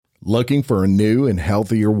Looking for a new and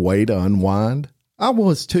healthier way to unwind? I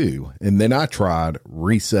was too, and then I tried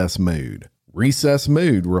Recess Mood. Recess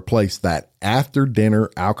Mood replaced that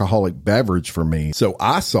after-dinner alcoholic beverage for me, so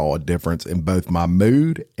I saw a difference in both my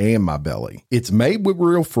mood and my belly. It's made with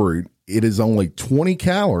real fruit. It is only 20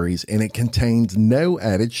 calories, and it contains no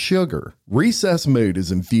added sugar. Recess Mood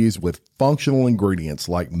is infused with functional ingredients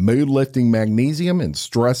like mood-lifting magnesium and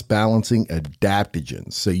stress-balancing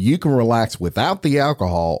adaptogens, so you can relax without the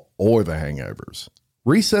alcohol or the hangovers.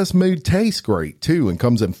 Recess Mood tastes great too and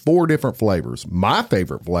comes in 4 different flavors. My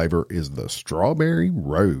favorite flavor is the strawberry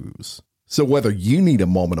rose. So whether you need a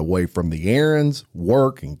moment away from the errands,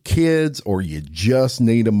 work, and kids, or you just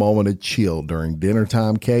need a moment of chill during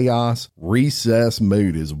dinnertime chaos, Recess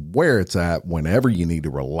Mood is where it's at whenever you need to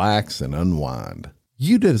relax and unwind.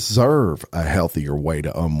 You deserve a healthier way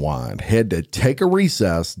to unwind. Head to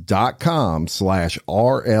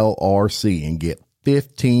takearecess.com/RLRC and get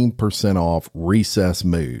 15% off Recess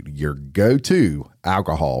Mood, your go-to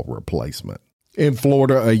alcohol replacement. In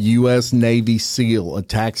Florida, a U.S. Navy SEAL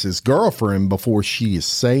attacks his girlfriend before she is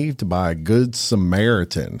saved by a good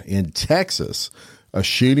Samaritan. In Texas, a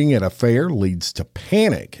shooting at a fair leads to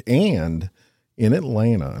panic. And in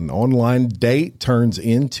Atlanta, an online date turns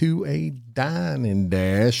into a dine and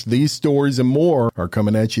dash. These stories and more are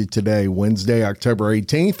coming at you today, Wednesday, October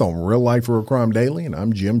 18th on Real Life Real Crime Daily, and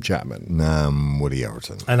I'm Jim Chapman. And I'm Woody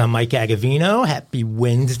Everton. And I'm Mike Agavino. Happy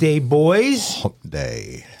Wednesday, boys. Hump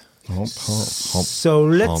day. Hump. So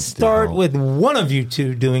let's start with one of you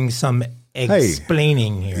two doing some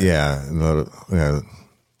explaining here. Yeah, a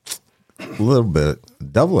little bit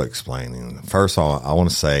double explaining. First of all, I want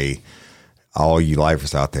to say all you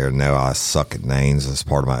lifers out there know I suck at names as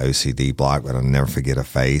part of my OCD block, but I'll never forget a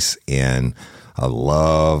face. And I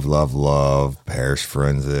love Parish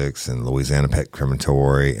Forensics and Louisiana Pet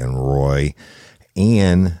Crematory and Roy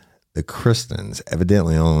and the Christens.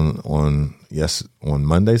 Evidently on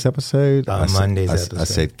Monday's episode. I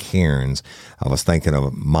said Karen's. I was thinking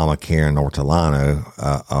of Mama Karen Ortolano,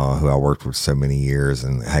 who I worked with so many years.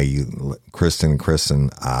 And hey,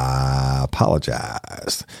 Kristen, I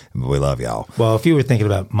apologized. We love y'all. Well, if you were thinking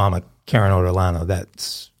about Mama Karen Ortolano,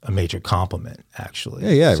 that's a major compliment,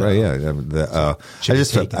 actually. Yeah, so, right. Yeah.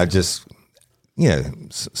 I just.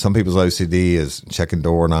 Some people's OCD is checking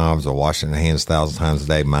doorknobs or washing their hands 1,000 times a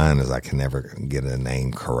day. Mine is I can never get a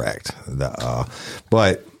name correct.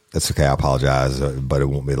 But it's okay. I apologize, but it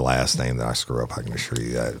won't be the last name that I screw up. I can assure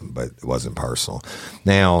you that. But it wasn't personal.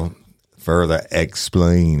 Now, further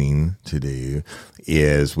explaining to do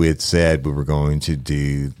is we had said we were going to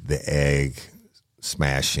do the egg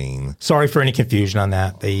smashing. Sorry for any confusion on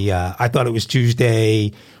that. I thought it was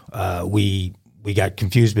Tuesday. We got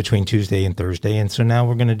confused between Tuesday and Thursday, and so now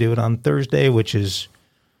we're going to do it on Thursday, which is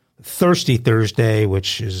Thirsty Thursday,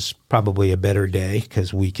 which is probably a better day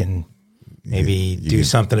because we can maybe do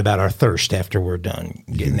something about our thirst after we're done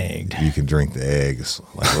getting egged. You can drink the eggs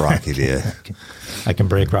like Rocky did. I can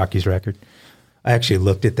break Rocky's record. I actually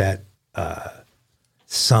looked at that.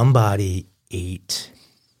 Somebody ate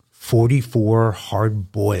 44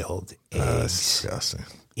 hard-boiled eggs. That's disgusting.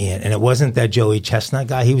 And it wasn't that Joey Chestnut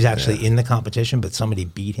guy. He was actually in the competition, but somebody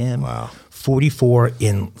beat him. Wow. 44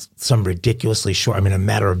 in some ridiculously short, a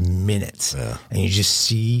matter of minutes. Yeah. And you just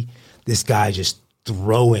see this guy just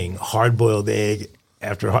throwing hard-boiled egg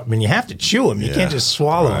after you have to chew them. You can't just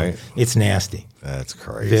swallow them. It's nasty. That's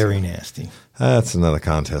crazy. Very nasty. That's another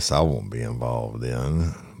contest I won't be involved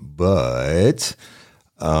in. But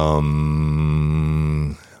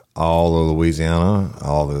all of Louisiana,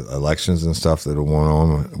 all the elections and stuff that are going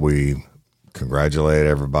on, we congratulate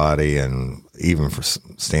everybody, and even for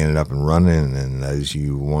standing up and running. And those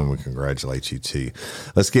you won, we congratulate you too.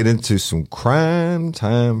 Let's get into some crime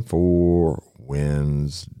time for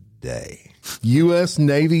Wednesday. U.S.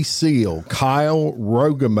 Navy SEAL Kyle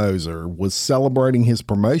Rogemoser was celebrating his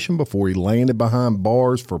promotion before he landed behind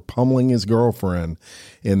bars for pummeling his girlfriend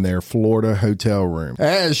in their Florida hotel room.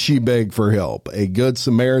 As she begged for help, a good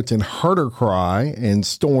Samaritan heard her cry and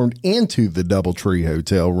stormed into the Doubletree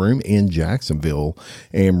Hotel room in Jacksonville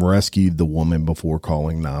and rescued the woman before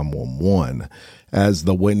calling 911. As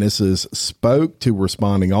the witnesses spoke to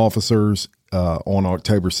responding officers, on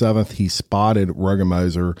October 7th, he spotted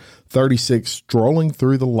Rogemoser, 36, strolling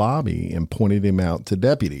through the lobby and pointed him out to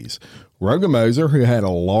deputies. Rogemoser, who had a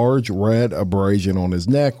large red abrasion on his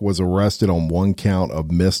neck, was arrested on 1 count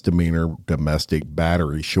of misdemeanor domestic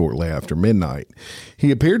battery shortly after midnight.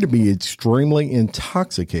 He appeared to be extremely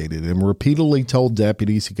intoxicated and repeatedly told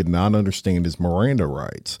deputies he could not understand his Miranda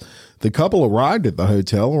rights. The couple arrived at the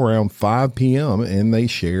hotel around 5 p.m. and they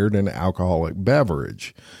shared an alcoholic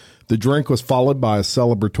beverage. The drink was followed by a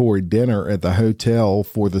celebratory dinner at the hotel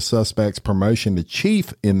for the suspect's promotion to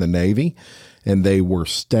chief in the Navy, and they were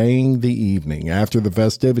staying the evening. After the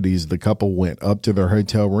festivities, the couple went up to their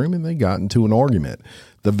hotel room and they got into an argument.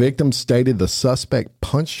 The victim stated the suspect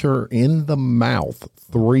punched her in the mouth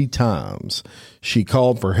 3 times. She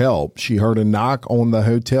called for help. She heard a knock on the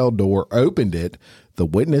hotel door, opened it. The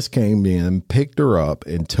witness came in, picked her up,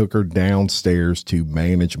 and took her downstairs to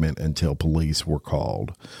management until police were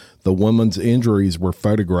called. The woman's injuries were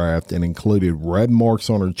photographed and included red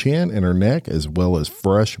marks on her chin and her neck, as well as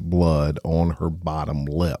fresh blood on her bottom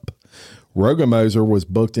lip. Rogemoser was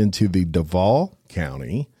booked into the Duval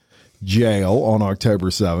County Jail on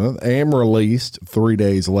October 7th and released 3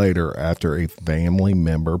 days later after a family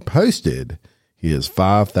member posted his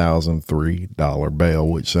 $5,003 bail,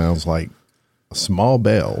 which sounds like a small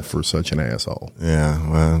bail for such an asshole. Yeah,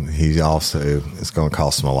 well, he also, it's going to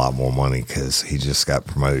cost him a lot more money because he just got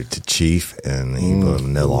promoted to chief and he will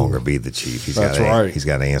no longer be the chief. He's got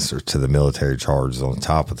to answer to the military charges on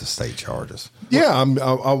top of the state charges. Yeah,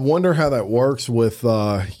 I wonder how that works with,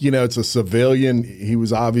 it's a civilian. He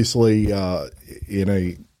was obviously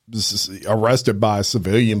arrested by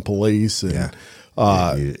civilian police. And,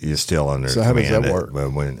 you're still under so command. How does that work?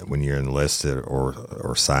 When you're enlisted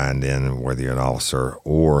or signed in, whether you're an officer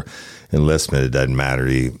or enlistment, it doesn't matter.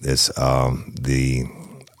 It's the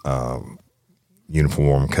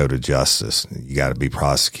Uniform Code of Justice. You got to be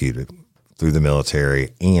prosecuted through the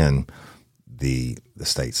military and the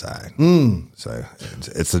state side. So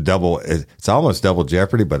it's a double. It's almost double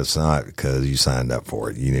jeopardy, but it's not because you signed up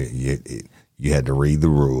for it. You had to read the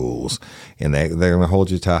rules, and they're going to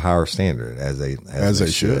hold you to a higher standard as they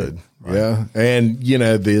should. Right? Yeah, and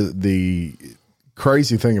the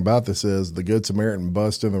crazy thing about this is the Good Samaritan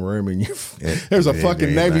bust in the room, and there's a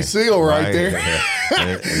fucking Navy SEAL right there. Yeah.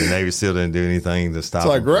 And the Navy SEAL didn't do anything to stop. It's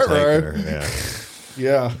like right.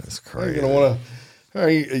 Yeah, that's crazy. You're gonna want to.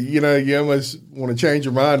 You almost want to change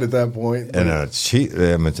your mind at that point. And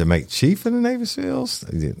to make chief in the Navy SEALs,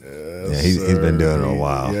 he's been doing it a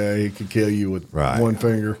while. Yeah, he could kill you with one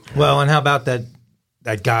finger. Well, and how about that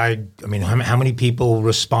guy? I mean, how many people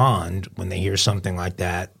respond when they hear something like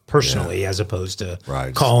that personally, as opposed to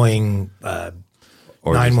calling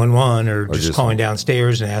 911 or just calling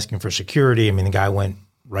downstairs and asking for security? I mean, the guy went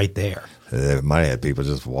right there. They might have had people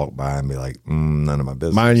just walk by and be like, none of my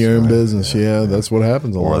business. Mind your own business. Yeah, that's what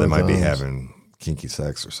happens a lot of times. Or they might be having kinky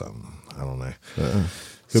sex or something. I don't know.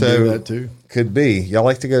 Could be that too. Could be. Y'all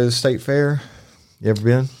like to go to the state fair? You ever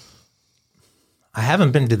been? I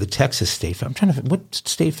haven't been to the Texas State Fair. I'm trying to. What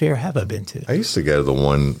state fair have I been to? I used to go to the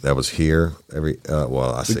one that was here.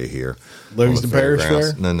 I say here. Livingston Parish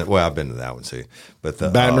Fair? No, well, I've been to that one too. But the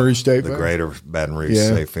Baton Rouge State Fair? The Greater Baton Rouge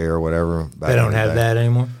State Fair or whatever. They don't have that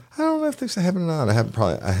anymore? I don't know if they have it or not. I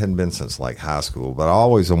hadn't been since like high school, but I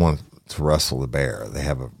always want to wrestle the bear. They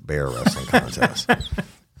have a bear wrestling contest. I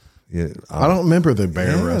don't remember the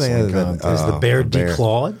bear wrestling contest. Is the bear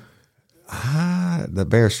declawed? The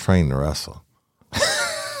bear's trained to wrestle.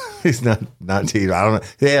 He's not teeth. I don't know.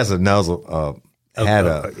 He has a nuzzle,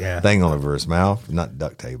 thing on over his mouth, not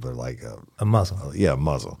duct tape, but like a muzzle. A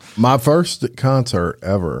muzzle. My first concert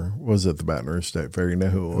ever was at the Baton Rouge State Fair. You know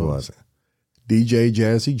who it was? Who was it? DJ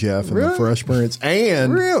Jazzy Jeff and the Fresh Prince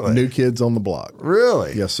and New Kids on the Block.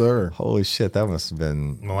 Really? Yes, sir. Holy shit, that must have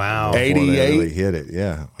been 88. Really hit it,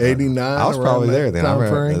 yeah. 89. I was probably there then. I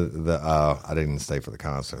remember I didn't stay for the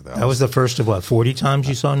concert though. That was the first of 40 times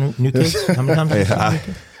you saw New Kids? How many times did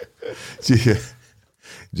you see New Kids?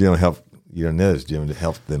 Jim helped. You don't know this, Jim, to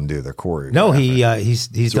help them do their choreography. No, he's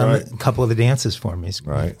done a couple of the dances for me.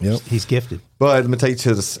 He's gifted. But let me take you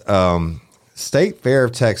to the State Fair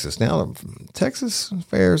of Texas. Now, Texas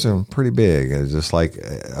fairs are pretty big. It's just like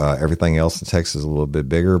everything else in Texas is a little bit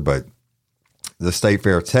bigger. But the State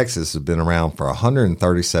Fair of Texas has been around for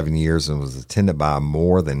 137 years and was attended by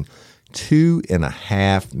more than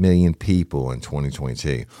 2.5 million people in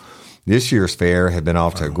 2022. This year's fair had been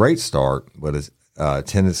off to a great start, but its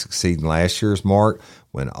attendance exceeding last year's mark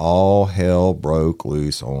when all hell broke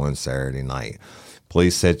loose on Saturday night.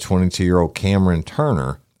 Police said 22-year-old Cameron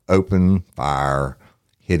Turner opened fire,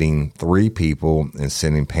 hitting 3 people and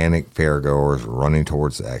sending panicked fairgoers running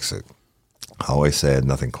towards the exit. I always said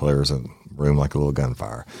nothing clears a room like a little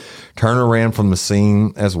gunfire. Turner ran from the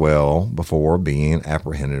scene as well before being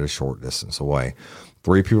apprehended a short distance away.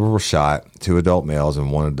 3 people were shot, 2 adult males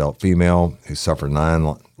and 1 adult female who suffered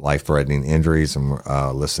 9 life-threatening injuries and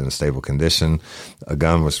were listed in stable condition. A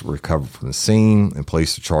gun was recovered from the scene, and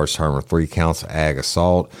police charged Turner with 3 counts of ag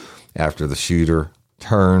assault after the shooter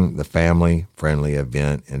turned the family-friendly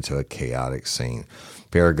event into a chaotic scene.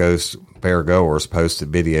 Fairgoers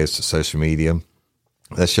posted videos to social media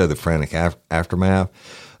that show the frantic aftermath.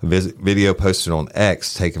 A video posted on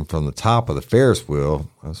X taken from the top of the Ferris wheel,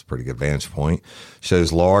 that's a pretty good vantage point,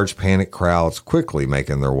 shows large panicked crowds quickly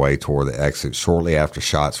making their way toward the exit shortly after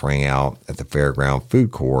shots rang out at the fairground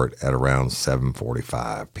food court at around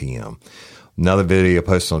 7:45 p.m. Another video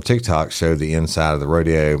posted on TikTok showed the inside of the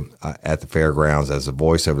rodeo at the fairgrounds as the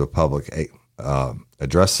voice over the public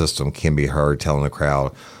address system can be heard telling the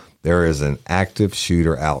crowd there is an active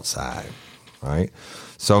shooter outside, right?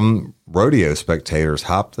 Some rodeo spectators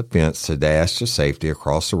hopped the fence to dash to safety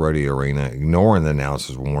across the rodeo arena, ignoring the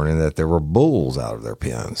announcer's warning that there were bulls out of their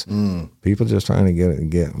pens. People just trying to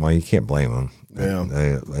get. Well, you can't blame them. Yeah,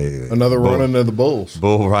 another run into the bulls.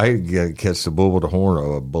 Bull, right? Catch the bull with a horn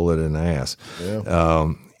or a bullet in the ass.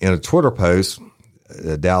 Yeah. In a Twitter post,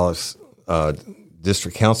 the Dallas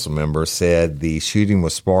district council member said the shooting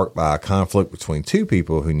was sparked by a conflict between two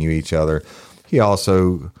people who knew each other. He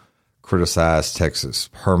also criticized Texas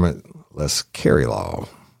permitless carry law.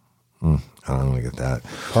 I don't get that.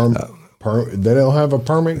 They don't have a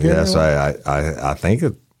permit carry law? Yes, I think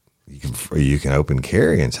you can open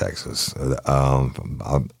carry in Texas. I'll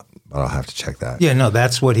have to check that. Yeah, no,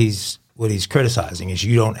 that's what he's criticizing is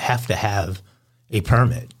you don't have to have a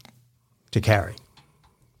permit to carry.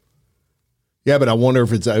 Yeah, but I wonder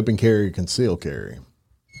if it's open carry or concealed carry.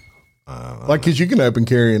 Because you can open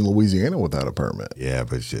carry in Louisiana without a permit. Yeah,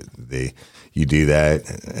 but you do that,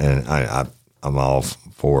 and I'm all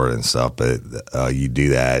for it and stuff, but you do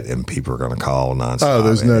that, and people are going to call nonstop. Oh,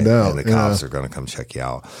 there's no doubt. And the cops are going to come check you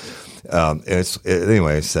out.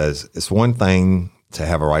 Anyway, it says it's one thing to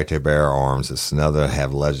have a right to bear arms. It's another to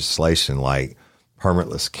have legislation like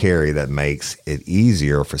permitless carry that makes it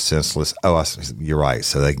easier for senseless. Oh, you're right.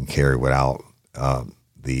 So they can carry without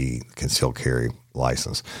the concealed carry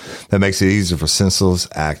license. That makes it easier for senseless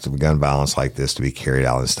acts of gun violence like this to be carried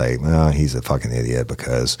out in the state. Well, he's a fucking idiot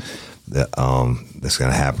because that's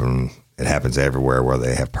going to happen. It happens everywhere, whether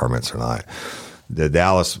they have permits or not. The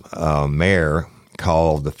Dallas mayor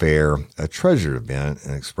called the fair a treasured event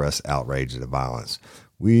and expressed outrage at the violence.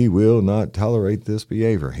 "We will not tolerate this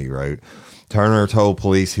behavior," he wrote. Turner told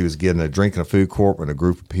police he was getting a drink in a food court when a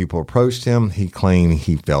group of people approached him. He claimed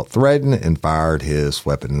he felt threatened and fired his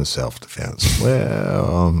weapon in self-defense.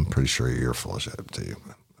 Well, I'm pretty sure you're full of shit too.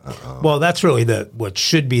 Well, that's really what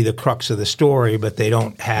should be the crux of the story, but they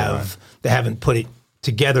haven't put it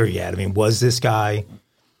together yet. I mean, was this guy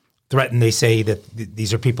threatened? They say that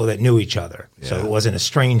these are people that knew each other, so it wasn't a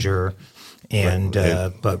stranger. And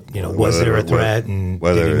but was there a threat, and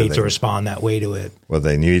did he need to respond that way to it? Well,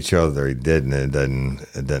 they knew each other. He didn't. It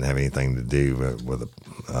doesn't have anything to do with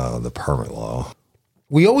the permit law.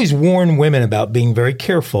 We always warn women about being very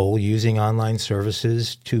careful using online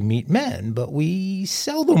services to meet men, but we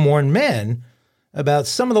seldom warn men about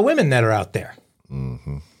some of the women that are out there.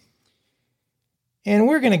 Mm-hmm. And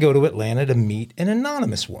we're going to go to Atlanta to meet an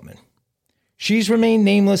anonymous woman. She's remained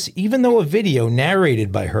nameless even though a video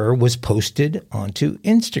narrated by her was posted onto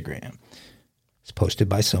Instagram. It's posted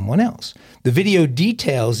by someone else. The video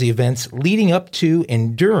details the events leading up to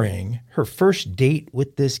and during her first date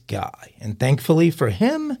with this guy. And thankfully for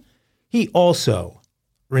him, he also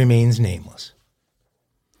remains nameless.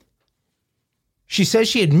 She says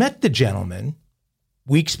she had met the gentleman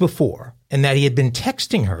weeks before and that he had been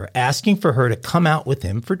texting her asking for her to come out with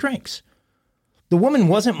him for drinks. The woman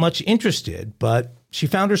wasn't much interested, but she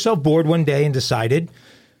found herself bored one day and decided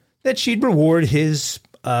that she'd reward his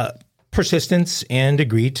persistence and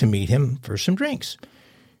agreed to meet him for some drinks.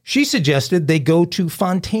 She suggested they go to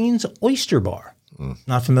Fontaine's Oyster Bar.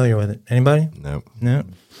 Not familiar with it. Anybody? No.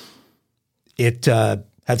 It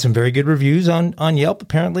had some very good reviews on Yelp.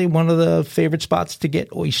 Apparently one of the favorite spots to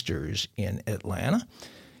get oysters in Atlanta.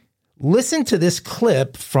 Listen to this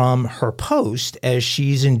clip from her post as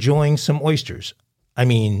she's enjoying some oysters. I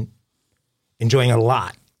mean, enjoying a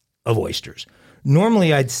lot of oysters.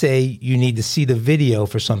 Normally, I'd say you need to see the video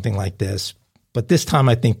for something like this, but this time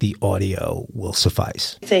I think the audio will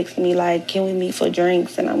suffice. Text me like, "Can we meet for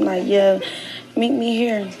drinks?" And I'm like, "Yeah, meet me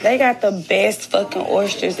here." They got the best fucking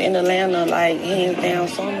oysters in Atlanta, like hands down.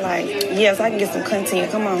 So I'm like, yes, I can get some content.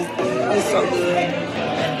 Come on. It's so good.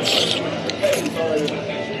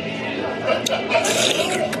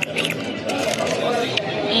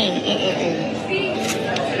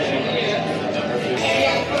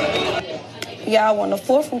 Y'all, when the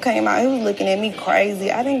fourth one came out, he was looking at me crazy.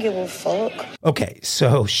 I didn't give a fuck. Okay,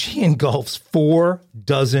 so she engulfs 4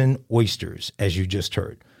 dozen oysters, as you just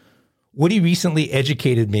heard. Woody recently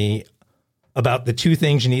educated me about the 2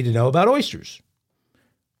 things you need to know about oysters.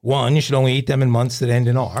 One, you should only eat them in months that end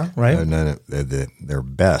in R, right? No, they're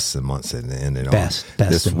best in months that end in R. Best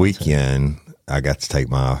This in months weekend, I got to take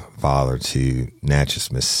my father to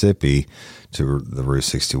Natchez, Mississippi, to the Route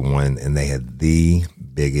 61, and they had the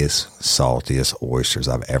biggest, saltiest oysters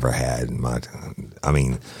I've ever had.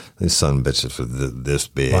 This son of a bitches were this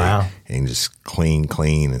big. Wow. And just clean,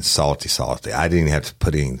 and salty. I didn't even have to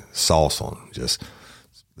put any sauce on them. Just,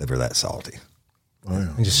 they were that salty.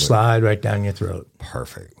 Wow. And just slide right down your throat.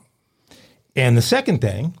 Perfect. And the second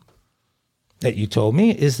thing that you told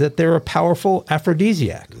me is that they're a powerful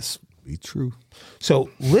aphrodisiac. This be true.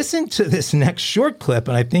 So listen to this next short clip,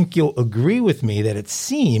 and I think you'll agree with me that it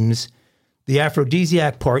seems the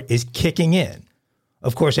aphrodisiac part is kicking in.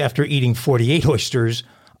 Of course, after eating 48 oysters,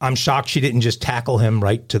 I'm shocked she didn't just tackle him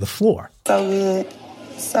right to the floor. So good.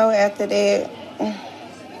 So after that,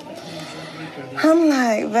 I'm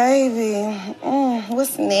like, baby,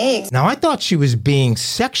 what's next? Now, I thought she was being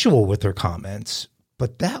sexual with her comments,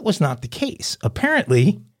 but that was not the case.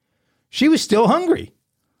 Apparently, she was still hungry.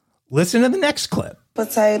 Listen to the next clip.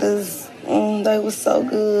 Potatoes, they were so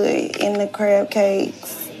good. And the crab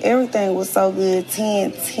cakes, everything was so good.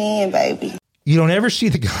 10, baby. You don't ever see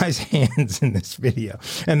the guy's hands in this video,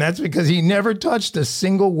 and that's because he never touched a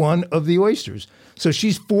single one of the oysters. So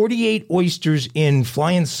she's 48 oysters in,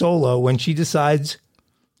 flying solo, when she decides,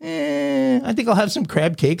 I think I'll have some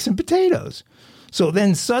crab cakes and potatoes. So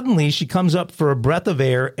then suddenly she comes up for a breath of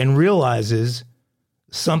air and realizes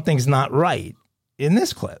something's not right in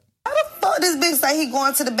this clip. How the fuck this bitch say he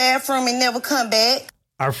going to the bathroom and never come back?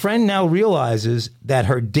 Our friend now realizes that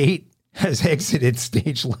her date has exited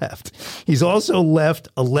stage left. He's also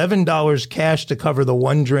left $11 cash to cover the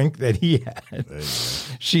one drink that he had.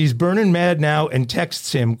 She's burning mad now and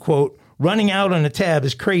texts him, quote, running out on a tab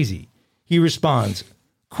is crazy. He responds,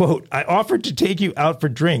 quote, I offered to take you out for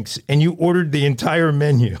drinks and you ordered the entire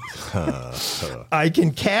menu. I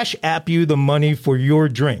can cash app you the money for your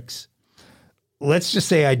drinks. Let's just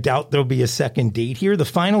say I doubt there'll be a second date here. The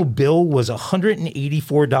final bill was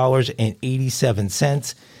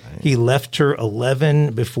 $184.87. He left her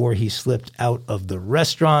 11 before he slipped out of the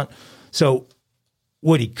restaurant. So,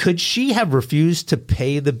 Woody, could she have refused to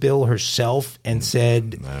pay the bill herself and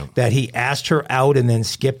said that he asked her out and then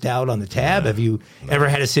skipped out on the tab? Have you ever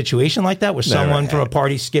had a situation like that where someone from a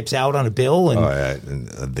party skips out on a bill? And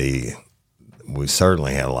we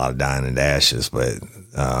certainly had a lot of dine and dashes, but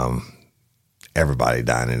everybody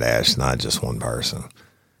dine and dash, not just one person.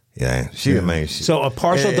 Yeah, so a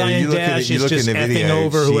partial dine and dash is just effing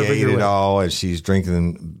over whoever you're with. It all, and she's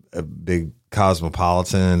drinking big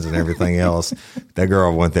cosmopolitans and everything else. That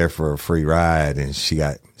girl went there for a free ride, and she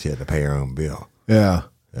had to pay her own bill. Yeah.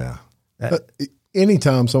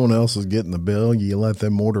 Anytime someone else is getting the bill, you let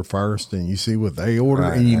them order first, and you see what they order,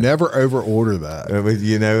 and you never over order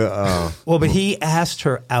that. But he asked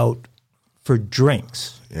her out for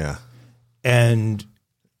drinks. Yeah, and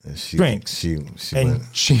drinks. She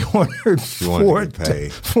ordered four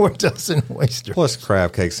dozen oysters. Plus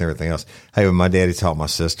crab cakes and everything else. Hey, when my daddy taught my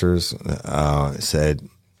sisters, said,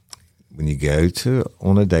 when you go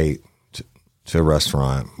on a date to a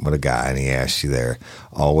restaurant with a guy and he asks you there,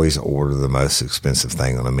 always order the most expensive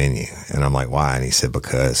thing on the menu. And I'm like, why? And he said,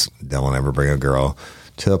 because don't ever bring a girl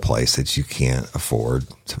to a place that you can't afford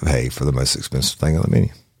to pay for the most expensive thing on the menu.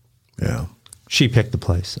 Yeah. She picked the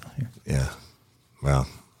place. Yeah. Well,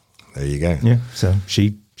 there you go. Yeah. So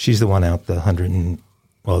she's the one out the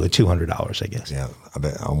 $200, I guess. Yeah.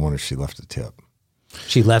 I wonder if she left a tip.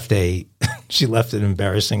 She left an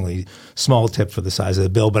embarrassingly small tip for the size of the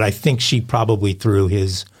bill, but I think she probably threw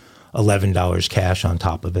his $11 cash on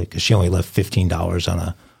top of it because she only left $15 on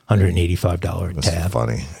a $185 tab. That's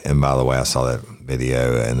funny. And by the way, I saw that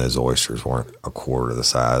video, and those oysters weren't a quarter the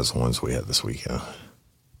size ones we had this weekend.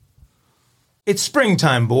 It's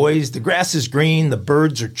springtime, boys. The grass is green, the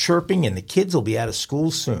birds are chirping, and the kids will be out of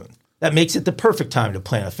school soon. That makes it the perfect time to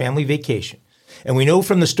plan a family vacation. And we know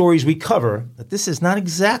from the stories we cover that this is not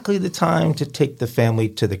exactly the time to take the family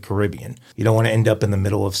to the Caribbean. You don't want to end up in the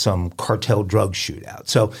middle of some cartel drug shootout.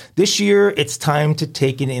 So this year, it's time to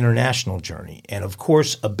take an international journey. And of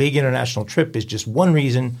course, a big international trip is just one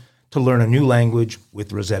reason to learn a new language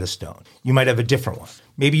with Rosetta Stone. You might have a different one.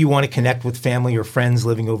 Maybe you want to connect with family or friends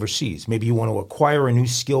living overseas. Maybe you want to acquire a new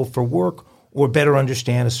skill for work or better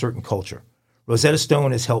understand a certain culture. Rosetta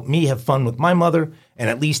Stone has helped me have fun with my mother and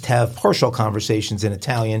at least have partial conversations in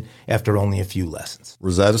Italian after only a few lessons.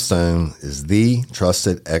 Rosetta Stone is the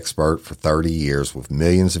trusted expert for 30 years with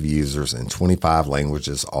millions of users and 25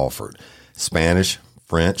 languages offered. Spanish,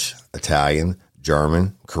 French, Italian,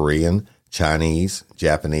 German, Korean, Chinese,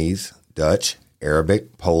 Japanese, Dutch,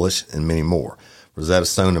 Arabic, Polish, and many more. Rosetta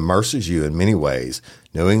Stone immerses you in many ways.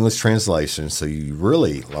 No English translation, so you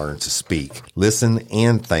really learn to speak, listen,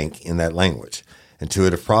 and think in that language.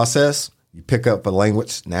 Intuitive process, you pick up a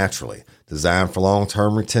language naturally, designed for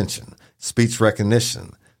long-term retention. Speech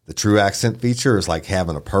recognition. The true accent feature is like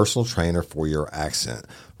having a personal trainer for your accent.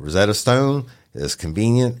 Rosetta Stone is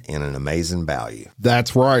convenient and an amazing value.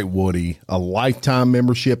 That's right, Woody. A lifetime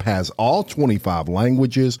membership has all 25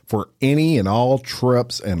 languages for any and all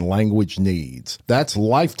trips and language needs. That's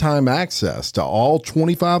lifetime access to all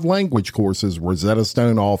 25 language courses Rosetta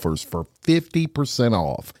Stone offers for 50%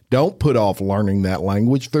 off. Don't put off learning that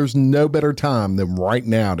language. There's no better time than right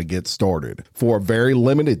now to get started. For a very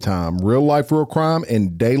limited time, Real Life Real Crime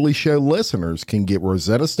and Daily Show listeners can get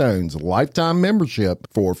Rosetta Stone's lifetime membership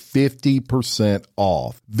for 50%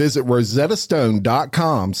 off. Visit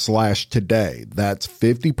rosettastone.com/today. That's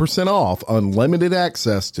 50% off unlimited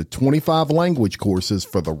access to 25 language courses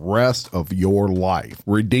for the rest of your life.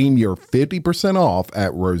 Redeem your 50% off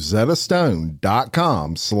at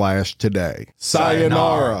rosettastone.com/today.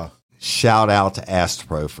 Sayonara. Shout out to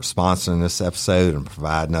Astropro for sponsoring this episode and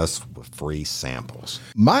providing us with free samples.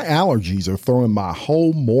 My allergies are throwing my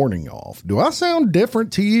whole morning off. Do I sound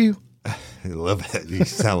different to you? A little bit. You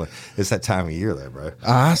sound like it's that time of year there, bro.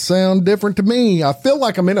 I sound different to me. I feel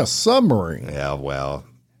like I'm in a submarine. Yeah, well,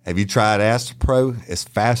 have you tried Astropro? It's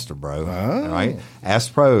faster, bro. All right?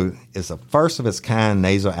 Astropro is the first of its kind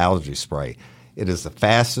nasal allergy spray. It is the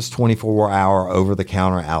fastest 24-hour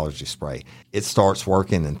over-the-counter allergy spray. It starts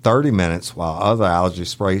working in 30 minutes while other allergy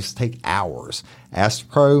sprays take hours.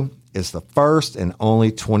 Astropro is the first and only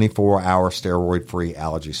 24-hour steroid-free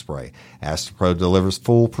allergy spray. Astropro delivers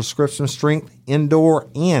full prescription strength, indoor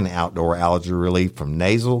and outdoor allergy relief from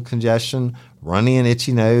nasal congestion, runny and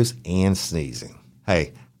itchy nose, and sneezing.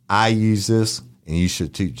 Hey, I use this, and you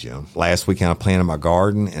should too, Jim. Last weekend I planted my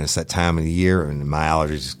garden, and it's that time of the year, and my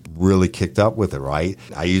allergies really kicked up with it, right?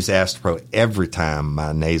 I use Astropro every time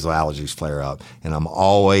my nasal allergies flare up, and I'm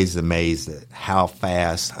always amazed at how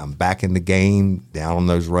fast I'm back in the game, down on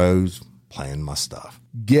those roads, playing my stuff.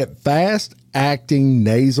 Get fast-acting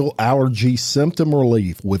nasal allergy symptom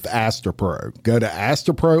relief with Astropro. Go to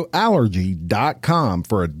AstroProAllergy.com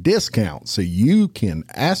for a discount so you can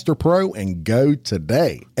Astropro and go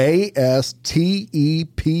today.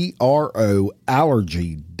 ASTEPRO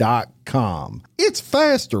allergy.com. It's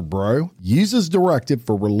faster, bro. Use as directed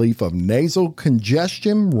for relief of nasal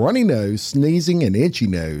congestion, runny nose, sneezing, and itchy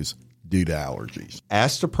nose due to allergies.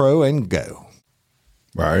 Astropro and go.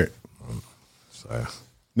 Right. So,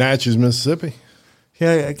 Natchez, Mississippi.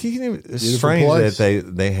 yeah, it's strange place.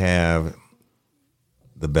 that they have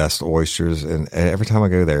the best oysters, and every time I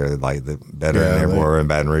go there, like the better than everywhere in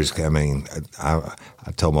Baton Rouge. I mean, I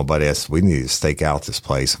told my buddy, I said, we need to stake out this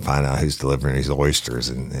place and find out who's delivering these oysters,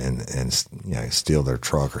 and you know, steal their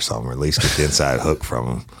truck or something, or at least get the inside hook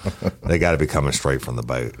from them. They got to be coming straight from the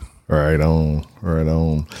boat. Right on.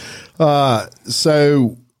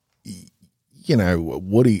 So, you know,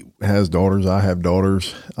 Woody has daughters. I have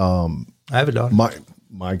daughters. I have a daughter.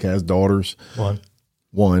 Mike has daughters.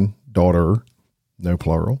 One daughter, no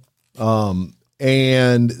plural.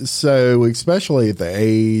 And so, especially at the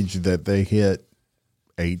age that they hit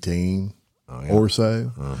 18 or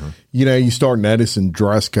so, you know, you start noticing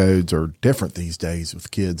dress codes are different these days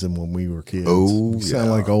with kids than when we were kids. Oh, we sound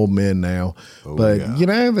like old men now, but you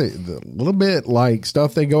know, the little bit like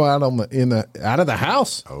stuff they go out out of the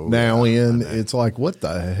house now in. It's like, what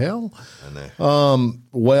the hell?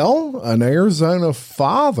 Well, an Arizona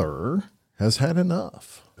father has had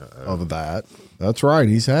enough of that. That's right.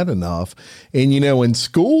 He's had enough. And, you know, in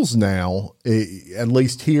schools now, at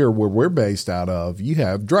least here where we're based out of, you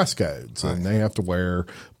have dress codes and they have to wear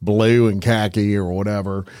blue and khaki or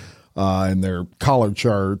whatever, and their collared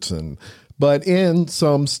shirts. But in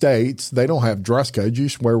some states, they don't have dress codes. You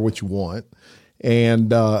just wear what you want.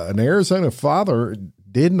 And an Arizona father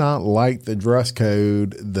did not like the dress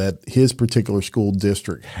code that his particular school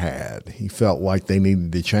district had. He felt like they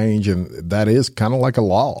needed to change, and that is kind of like a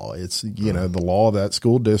law. It's, you know, the law of that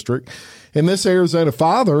school district. And this Arizona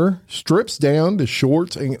father strips down to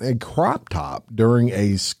shorts and crop top during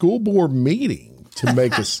a school board meeting to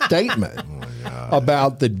make a statement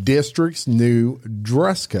about the district's new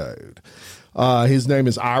dress code. His name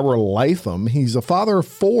is Ira Latham. He's a father of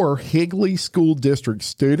 4 Higley School District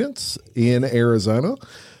students in Arizona.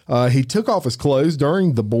 He took off his clothes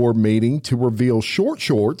during the board meeting to reveal short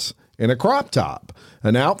shorts and a crop top,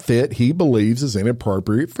 an outfit he believes is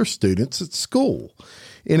inappropriate for students at school.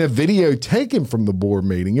 In a video taken from the board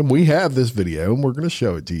meeting, and we have this video, and we're going to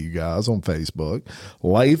show it to you guys on Facebook,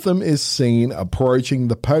 Latham is seen approaching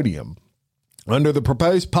the podium Under the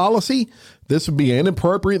proposed policy, this would be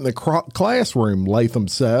inappropriate in the classroom, Latham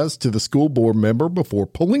says to the school board member before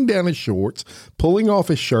pulling down his shorts, pulling off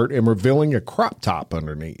his shirt, and revealing a crop top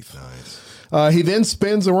underneath. Nice. He then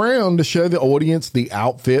spins around to show the audience the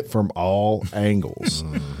outfit from all angles.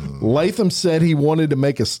 Latham said he wanted to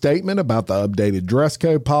make a statement about the updated dress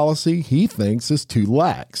code policy he thinks is too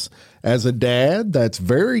lax. As a dad, I'm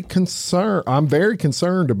very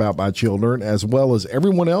concerned about my children as well as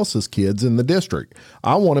everyone else's kids in the district.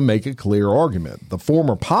 I want to make a clear argument. The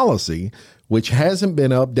former policy, which hasn't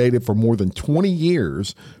been updated for more than 20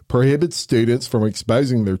 years, prohibits students from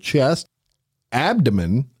exposing their chest,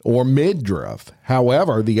 abdomen, or midriff.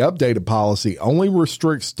 However, the updated policy only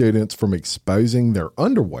restricts students from exposing their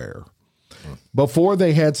underwear. Before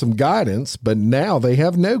they had some guidance, but now they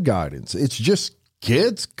have no guidance. It's just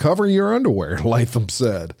kids, cover your underwear, Latham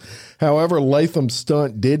said. However, Latham's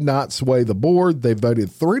stunt did not sway the board. They voted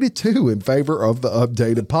 3-2 in favor of the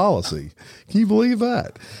updated policy. Can you believe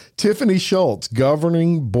that? Tiffany Schultz,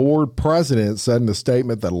 governing board president, said in a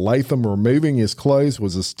statement that Latham removing his clothes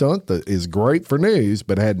was a stunt that is great for news,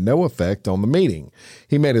 but had no effect on the meeting.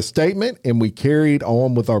 He made a statement, and we carried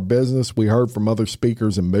on with our business. We heard from other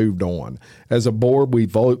speakers and moved on. As a board, we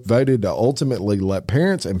voted to ultimately let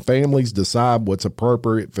parents and families decide what's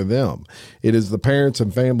appropriate for them. It is the parents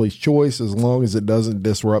and families' choice as long as it doesn't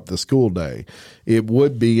disrupt the school day. It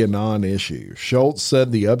would be a non-issue. Schultz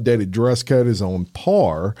said the updated dress code is on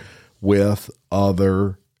par with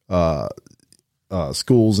other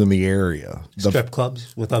schools in the area. Strip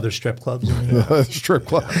clubs with other strip clubs in the area. Strip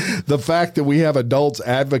club. The fact that we have adults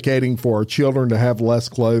advocating for our children to have less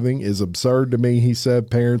clothing is absurd to me, he said.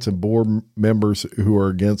 Parents and board members who are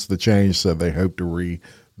against the change said they hope to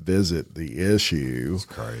revisit the issue. That's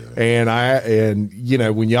crazy. And you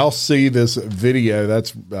know, when y'all see this video,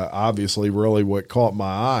 that's obviously really what caught my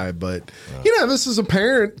eye. But you know, this is a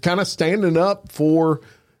parent kind of standing up for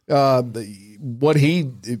what he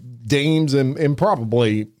deems and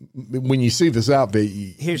probably when you see this outfit,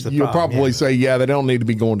 you'll probably say, yeah, they don't need to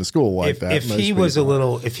be going to school like that. If he was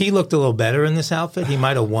if he looked a little better in this outfit, he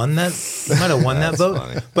might have won that. He might have won that vote.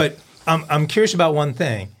 Funny. But I'm curious about one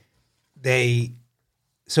thing.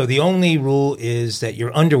 So the only rule is that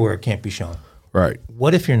your underwear can't be shown. Right.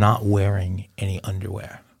 What if you're not wearing any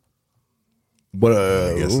underwear? But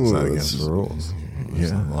I guess it's not against the rules. Yeah.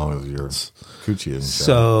 As long as your coochie isn't showing.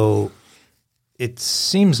 So it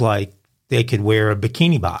seems like they could wear a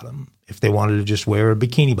bikini bottom if they wanted to just wear a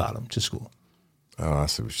bikini bottom to school. Oh, I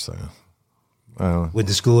see what you're saying. Well, Would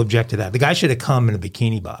the school object to that? The guy should have come in a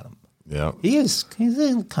bikini bottom. yeah. He's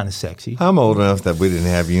kind of sexy. I'm old enough that we didn't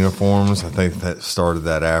have uniforms. I think that started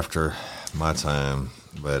that after my time.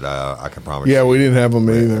 But I can promise you. yeah, we didn't have them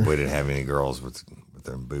either. We didn't have any girls with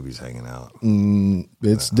their boobies hanging out.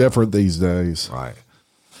 It's different these days. Right.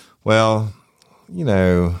 Well, you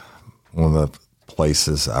know, one of the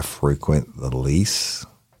places I frequent the least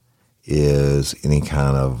is any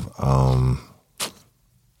kind of,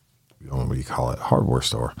 what do you call it, hardware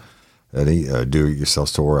store. Do-it-yourself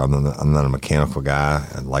store. I'm not a mechanical guy.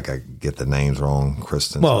 I get the names wrong,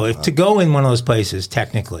 Kristen. Well, to go in one of those places,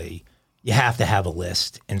 technically, you have to have a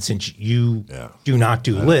list. And since you do not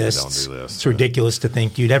do lists, it's ridiculous to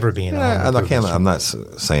think you'd ever be in a home improvement store. I'm not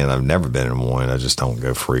saying I've never been in one. I just don't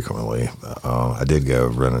go frequently. I did go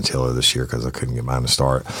rent a tiller this year because I couldn't get mine to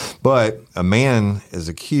start. But a man is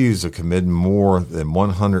accused of committing more than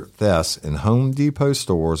 100 thefts in Home Depot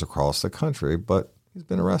stores across the country, but he's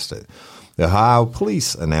been arrested. The Ohio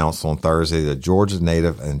police announced on Thursday that Georgia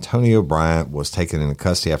native Antonio Bryant was taken into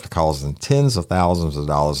custody after causing tens of thousands of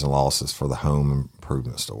dollars in losses for the home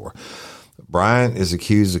improvement store. Bryant is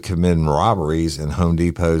accused of committing robberies in Home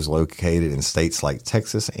Depots located in states like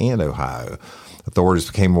Texas and Ohio. Authorities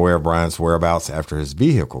became aware of Bryant's whereabouts after his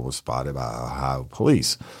vehicle was spotted by Ohio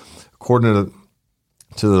police. According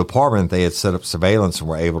to the department, they had set up surveillance and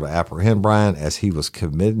were able to apprehend Bryant as he was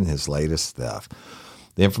committing his latest theft.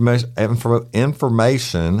 The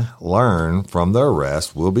information learned from the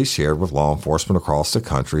arrest will be shared with law enforcement across the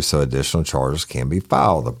country so additional charges can be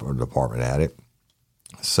filed, the department added.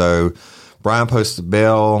 So Brian posted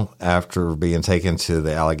bail after being taken to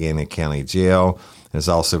the Allegheny County Jail and is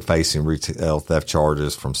also facing retail theft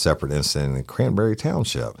charges from separate incident in Cranberry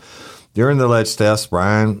Township. During the alleged thefts,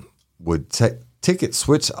 Brian would ticket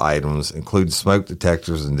switch items, including smoke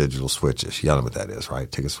detectors and digital switches. You know what that is,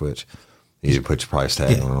 right? Ticket switch. You put your price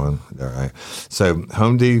tag on one. All right. So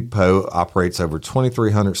Home Depot operates over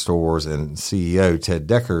 2,300 stores, and CEO Ted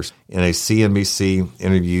Deckers in a CNBC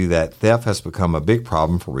interview that theft has become a big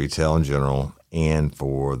problem for retail in general and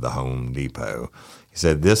for the Home Depot. He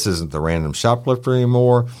said this isn't the random shoplifter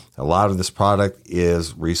anymore. A lot of this product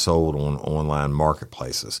is resold on online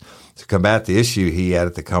marketplaces. To combat the issue, he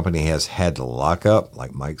added the company has had to lock up,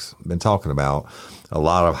 like Mike's been talking about, a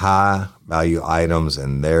lot of high-value items,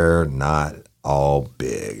 and they're not all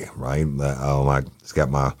big, right? It's got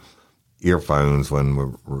my earphones when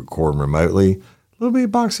we're recording remotely. A little bit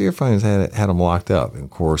of box of earphones had them locked up. And, of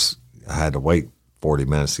course, I had to wait 40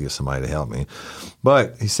 minutes to get somebody to help me.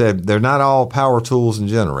 But he said they're not all power tools and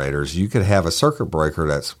generators. You could have a circuit breaker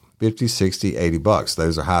that's $50, $60, $80.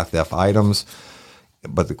 Those are high theft items.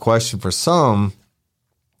 But the question for some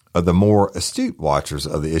of the more astute watchers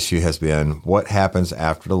of the issue has been, what happens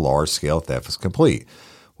after the large-scale theft is complete?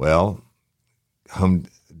 Well, Home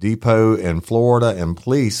Depot in Florida and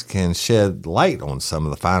police can shed light on some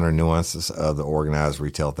of the finer nuances of the organized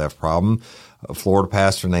retail theft problem. A Florida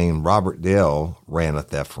pastor named Robert Dale ran a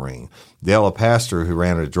theft ring. Dale, a pastor who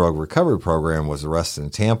ran a drug recovery program, was arrested in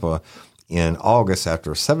Tampa in August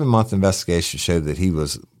after a 7-month investigation showed that he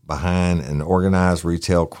was behind an organized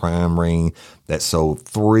retail crime ring that sold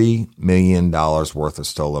 $3 million worth of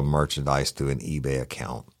stolen merchandise through an eBay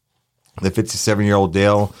account. The 57-year-old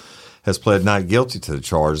Dale has pled not guilty to the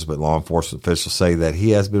charges, but law enforcement officials say that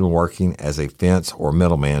he has been working as a fence or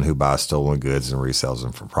middleman who buys stolen goods and resells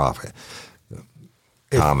them for profit.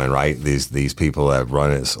 Common, right? These people that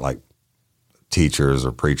run it, like teachers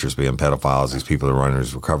or preachers being pedophiles. These people that run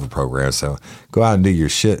these recovery programs. So go out and do your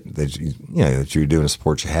shit that that you're doing to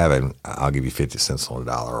support your habit. I'll give you 50 cents on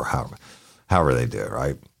the dollar, or however they do it,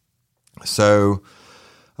 right? So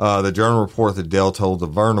the journal report that Dell told the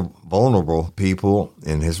vulnerable people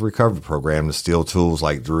in his recovery program to steal tools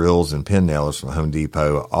like drills and pin nailers from Home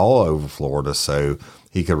Depot all over Florida so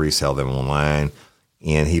he could resell them online.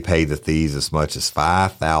 And he paid the thieves as much as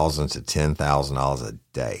 $5,000 to $10,000 a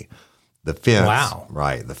day. The fence, wow.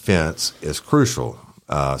 Right? The fence is crucial,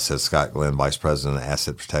 said Scott Glenn, Vice President of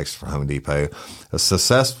Asset Protection for Home Depot. A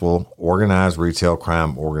successful organized retail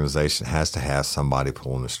crime organization has to have somebody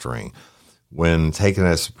pulling the string. When taken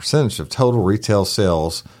as a percentage of total retail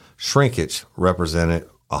sales, shrinkage represented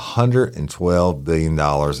 $112 billion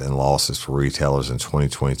in losses for retailers in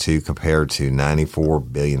 2022 compared to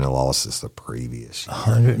 $94 billion in losses the previous year.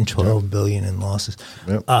 $112 billion in losses.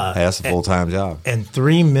 Yep. That's a full-time job. And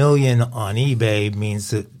 $3 million on eBay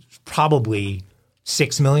means that probably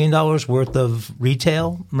 $6 million worth of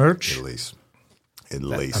retail merch. At least. I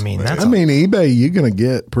mean, eBay, you're going to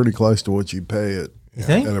get pretty close to what you pay at. You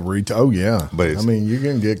think? At a retail, oh yeah, but you're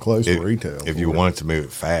going to get close to retail. If you wanted to move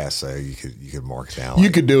it fast, so you could mark it down. You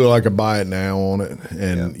could do like a buy it now on it,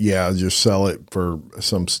 and just sell it for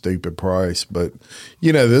some stupid price. But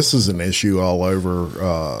this is an issue all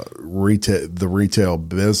over the retail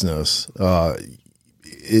business.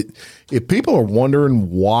 If people are wondering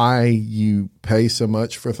why you pay so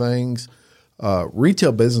much for things,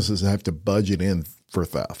 retail businesses have to budget in for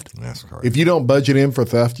theft. That's correct. If you don't budget in for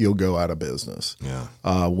theft, you'll go out of business. Yeah.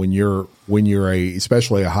 When you're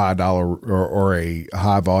especially a high dollar or a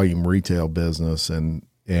high volume retail business, and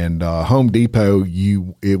Home Depot,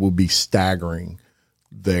 it will be staggering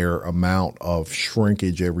their amount of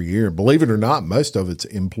shrinkage every year. Believe it or not, most of it's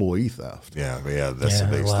employee theft. Yeah, that's the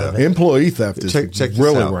big stuff. Employee theft is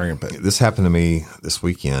really rampant. This happened to me this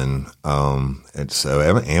weekend, and so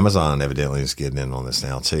Amazon evidently is getting in on this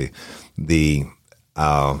now too.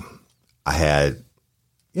 I had,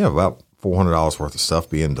 about $400 worth of stuff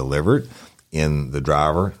being delivered, and the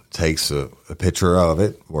driver takes a picture of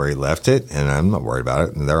it where he left it, and I'm not worried about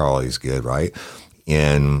it, and they're always good, right?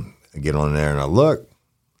 And I get on there and I look,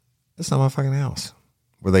 it's not my fucking house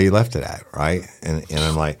where they left it at, right? And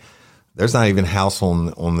I'm like, there's not even a house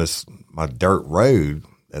on this my dirt road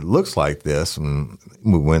that looks like this. And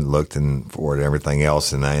we went and looked for it and everything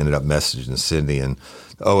else, and I ended up messaging Cindy and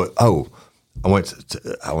I went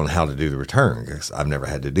on how to do the return because I've never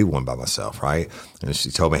had to do one by myself, right? And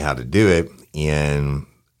she told me how to do it, and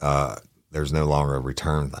there's no longer a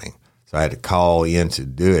return thing. So I had to call in to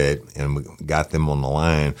do it, and we got them on the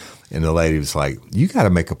line. And the lady was like, "You got to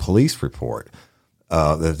make a police report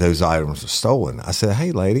that those items were stolen." I said,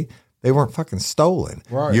 "Hey, lady, they weren't fucking stolen.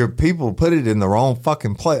 Right. Your people put it in the wrong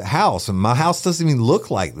fucking house, and my house doesn't even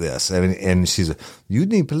look like this." And she's like, "You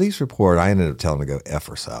need a police report." I ended up telling her to go F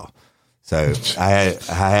herself. So I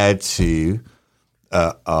had to,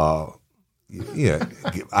 I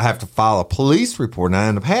have to file a police report. Now,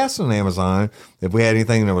 in the past on Amazon, if we had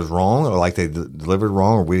anything that was wrong or like they delivered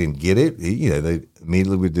wrong or we didn't get it, they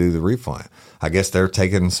immediately would do the refund. I guess they're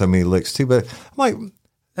taking so many licks too. But I'm like,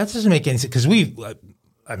 that doesn't make any sense because we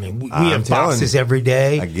have boxes every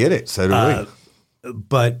day. I get it. So do we.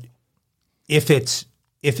 But if it's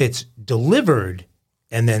delivered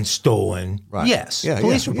and then stolen, Right. yes, Yeah,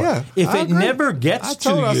 police yeah, report. yeah. If I it agree. never gets to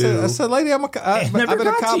you, I said, lady, I've been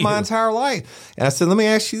a cop my entire life. And I said, let me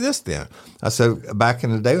ask you this then. I said, back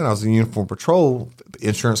in the day when I was in uniform patrol,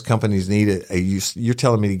 insurance companies needed you're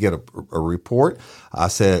telling me to get a report. I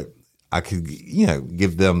said, I could,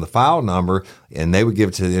 give them the file number and they would give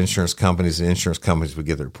it to the insurance companies and insurance companies would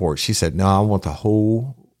get the report. She said, no, I want the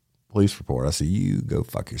whole police report. I said, you go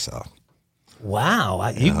fuck yourself. Wow.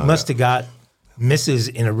 You must have got Mrs.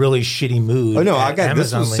 in a really shitty mood. Oh no, I got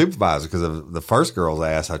Amazon this was supervisor because of the first girl's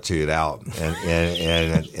ass. I chewed out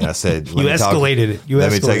and I said, You escalated it.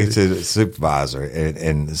 Let me take it to the supervisor.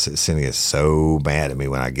 And Cindy is so mad at me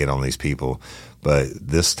when I get on these people, but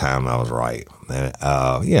this time I was right. And,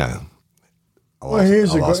 Well,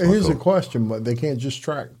 here's a question, but they can't just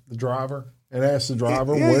track the driver and ask the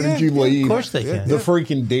driver, where did you leave? Of course they can. The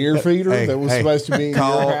freaking deer feeder that was supposed to be in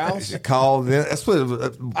your house? Call them. That's what.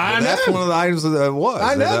 That's one of the items that it was.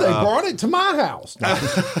 I know. They brought it to my house.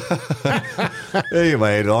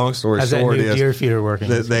 Anyway, long story How's short that new is deer feeder working?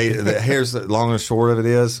 Here's the long and short of it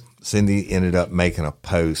is Cindy ended up making a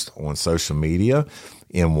post on social media,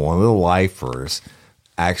 and one of the lifers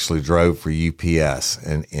actually drove for UPS,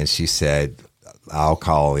 and she said, I'll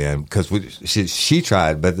call in because she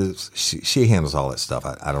tried, but she handles all that stuff.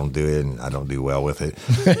 I don't do it, and I don't do well with it.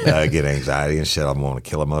 I get anxiety and shit. I'm going to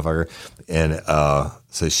kill a motherfucker. And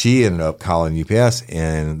so she ended up calling UPS,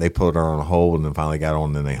 and they put her on hold, and then finally got on,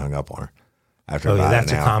 and then they hung up on her. After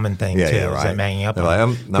that's a common thing too. Yeah, right. Is them hanging up? Not my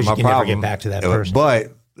you can problem. never get back to that person.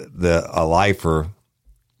 But a lifer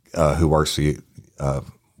who works for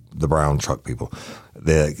the brown truck people,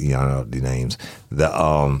 I don't do names.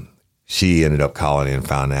 She ended up calling in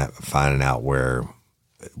and finding out where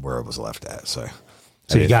it was left at. So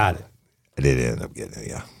you got it. I did end up getting it,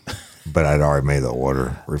 yeah. But I'd already made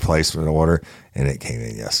the replacement order, and it came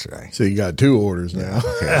in yesterday. So you got 2 orders now.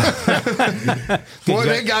 Boy,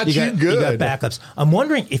 they got you good. You got backups. I'm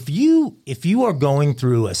wondering if you are going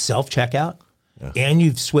through a self-checkout and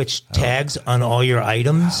you've switched tags on all your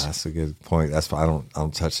items. That's a good point. That's why I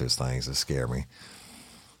don't touch those things. They scare me.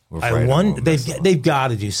 I wonder they've got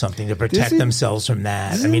to do something to protect themselves from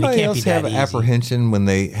that. I mean, it can't be that easy. Have apprehension when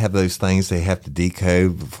they have those things they have to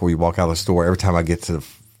decode before you walk out of the store? Every time I get to the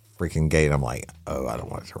freaking gate, I'm like, oh, I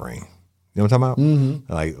don't want it to ring. You know what I'm talking about?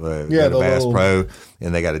 Mm-hmm. Like the Bass Pro,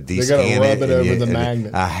 and they got to descan rub it over the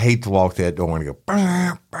magnet. I hate to walk that door and go,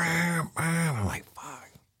 bam, bam, bam. I'm like, fuck.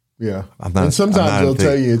 Yeah, and sometimes they'll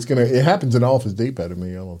tell you it happens in Office Depot to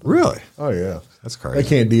me. Really? Oh yeah, that's crazy. They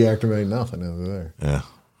can't deactivate nothing over there. Yeah.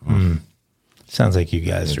 Sounds like you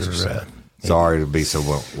guys are. Sorry to be so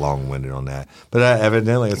long-winded on that, but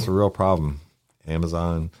evidently it's a real problem.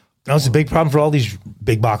 Amazon. That was a big problem for all these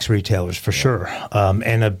big box retailers, for sure,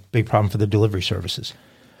 and a big problem for the delivery services.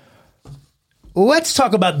 Let's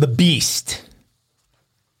talk about the Beast.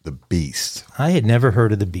 The Beast. I had never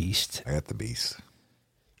heard of the Beast. I got the Beast.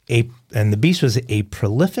 And the Beast was a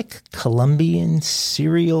prolific Colombian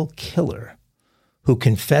serial killer who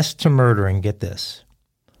confessed to murdering, get this,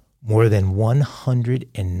 more than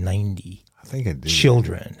 190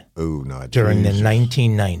 children during the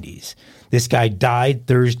 1990s. This guy died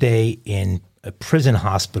Thursday in a prison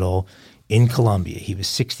hospital in Colombia. He was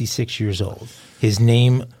 66 years old. His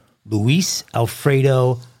name, Luis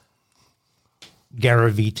Alfredo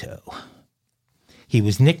Garavito. He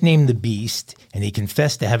was nicknamed the Beast, and he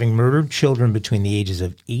confessed to having murdered children between the ages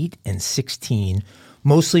of 8 and 16,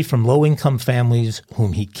 mostly from low-income families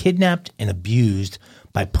whom he kidnapped and abused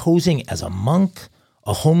by posing as a monk,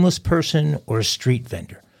 a homeless person, or a street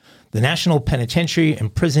vendor. The National Penitentiary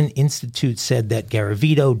and Prison Institute said that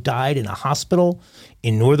Garavito died in a hospital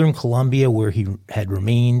in northern Colombia where he had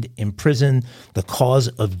remained imprisoned. The cause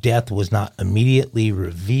of death was not immediately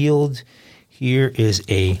revealed. Here is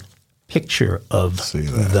a picture of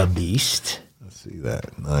the Beast. Let's see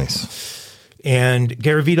that. Nice. And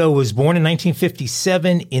Garavito was born in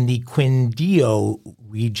 1957 in the Quindío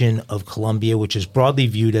region of Colombia, which is broadly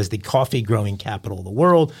viewed as the coffee-growing capital of the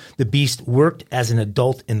world. The Beast worked as an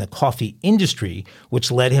adult in the coffee industry,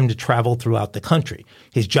 which led him to travel throughout the country.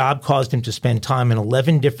 His job caused him to spend time in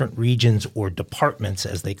 11 different regions, or departments,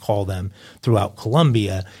 as they call them, throughout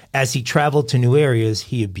Colombia. As he traveled to new areas,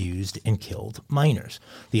 he abused and killed minors.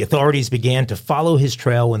 The authorities began to follow his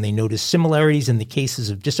trail when they noticed similarities in the cases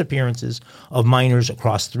of disappearances of minors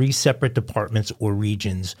across 3 separate departments or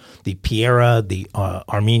regions, the Piera, the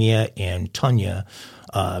Armenia, and Tunya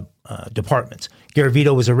departments.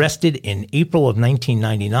 Garavito was arrested in April of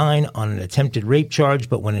 1999 on an attempted rape charge,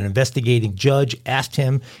 but when an investigating judge asked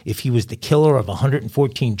him if he was the killer of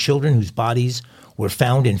 114 children whose bodies were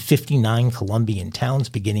found in 59 Colombian towns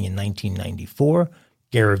beginning in 1994.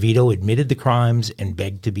 Garavito admitted the crimes and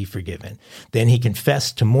begged to be forgiven. Then he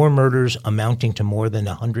confessed to more murders amounting to more than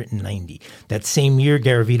 190. That same year,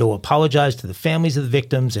 Garavito apologized to the families of the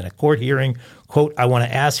victims in a court hearing. Quote, I want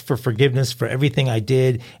to ask for forgiveness for everything I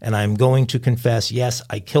did, and I'm going to confess, yes,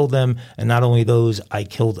 I killed them, and not only those, I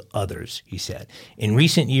killed others, he said. In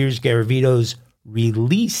recent years, Garavito's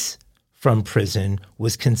release from prison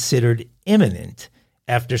was considered imminent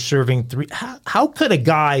after serving How could a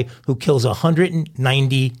guy who kills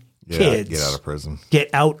 190 kids get out of prison? Get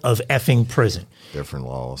out of effing prison. Different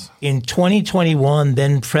laws. In 2021,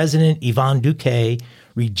 then President Ivan Duque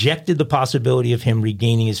rejected the possibility of him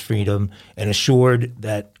regaining his freedom and assured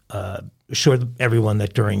everyone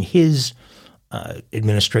that during his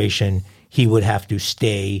administration he would have to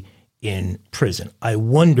stay in prison. I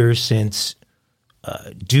wonder, since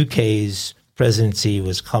Duque's presidency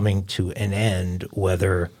was coming to an end,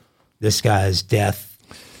 whether this guy's death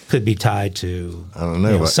could be tied to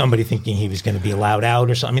somebody thinking he was going to be allowed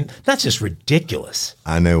out or something. I mean, that's just ridiculous.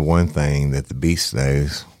 I know one thing that the beast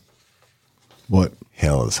knows. What?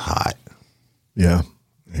 Hell is hot. Yeah.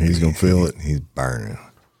 He's going to feel it. He's burning.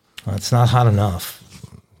 Well, it's not hot enough.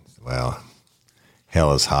 Well,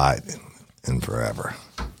 hell is hot and forever.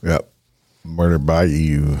 Yep. Murder by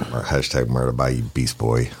you. Or hashtag murder by you, Beast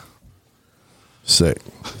Boy. Sick.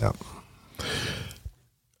 Yep.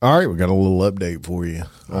 All right, we got a little update for you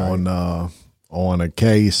on a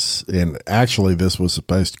case, and actually this was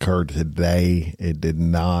supposed to occur today. It did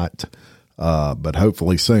not, but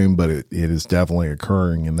hopefully soon. But it is definitely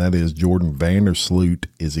occurring, and that is Jordan Vandersloot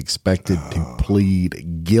is expected to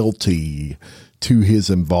plead guilty to his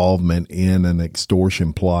involvement in an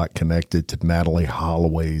extortion plot connected to Natalee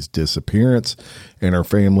Holloway's disappearance. And her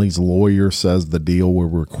family's lawyer says the deal will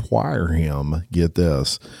require him, get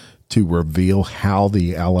this, to reveal how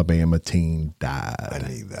the Alabama teen died. I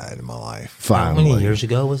need that in my life. Finally. How many years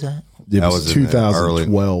ago was that? It was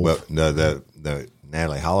 2012. The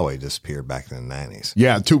Natalee Holloway disappeared back in the 90s.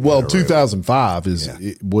 Yeah, 2005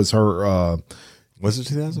 was her was it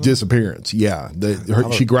 2000? Disappearance. Yeah.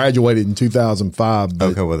 She graduated in 2005.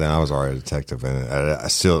 Okay, well, then I was already a detective, and I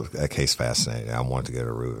still, that case fascinated. I wanted to go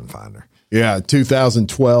to Root and find her. Yeah,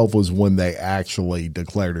 2012 was when they actually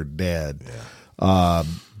declared her dead. Yeah.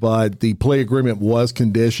 But the plea agreement was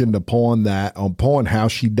conditioned upon how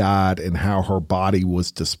she died and how her body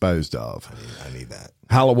was disposed of. I need that.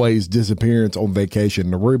 Holloway's disappearance on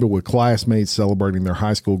vacation in Aruba with classmates celebrating their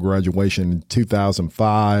high school graduation in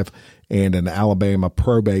 2005, and an Alabama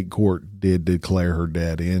probate court did declare her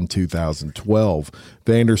dead in 2012.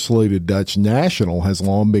 Vandersloot, a Dutch national, has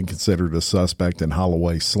long been considered a suspect in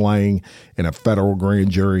Holloway's slaying, and a federal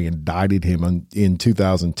grand jury indicted him in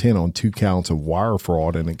 2010 on 2 counts of wire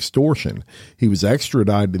fraud and extortion. He was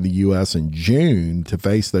extradited to the U.S. in June to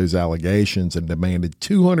face those allegations and demanded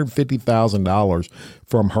 $250,000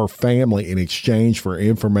 from her family in exchange for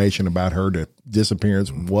information about her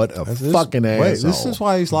disappearance. What a fucking asshole. Wait, this is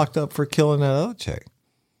why he's locked up for killing that other chick.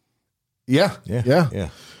 Yeah.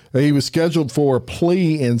 He was scheduled for a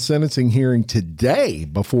plea and sentencing hearing today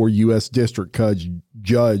before U.S. District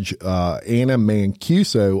Judge Anna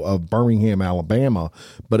Mancuso of Birmingham, Alabama,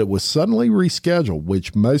 but it was suddenly rescheduled,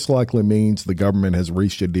 which most likely means the government has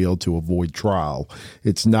reached a deal to avoid trial.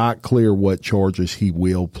 It's not clear what charges he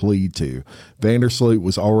will plead to. Vandersloot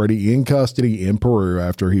was already in custody in Peru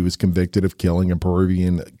after he was convicted of killing a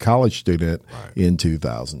Peruvian college student in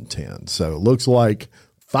 2010. So it looks like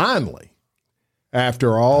finally,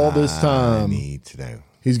 after all this time, I need to know.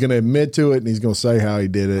 He's going to admit to it, and he's going to say how he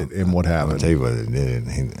did it and what happened. I'll tell you what it did.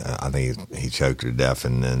 I think he choked her to death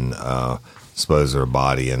and then disposed of her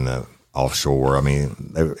body in the offshore. I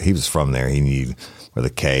mean, he was from there. He knew where the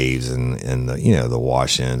caves and the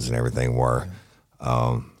wash-ins and everything were.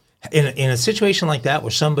 In a situation like that,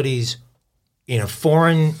 where somebody's in a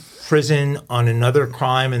foreign prison on another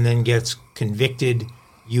crime and then gets convicted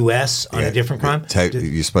U.S. on a different crime,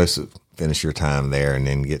 you're supposed to finish your time there and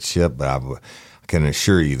then get shipped. But I can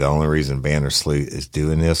assure you the only reason Vandersloot is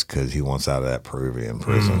doing this because he wants out of that Peruvian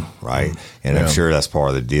prison, right? And I'm sure that's part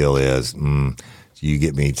of the deal is you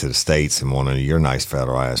get me to the States in one of your nice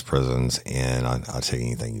federal-ass prisons and I'll take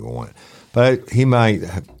anything you want. But he might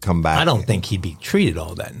come back. I don't think he'd be treated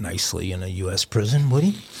all that nicely in a U.S. prison, would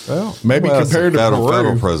he? Well, maybe compared to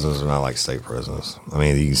federal prisons are not like state prisons. I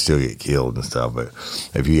mean, you can still get killed and stuff, but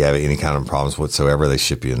if you have any kind of problems whatsoever, they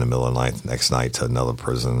ship you in the middle of the night, the next night to another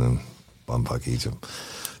prison and bumfuck Egypt.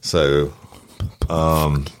 So,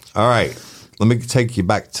 all right, let me take you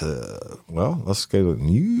back to, let's go to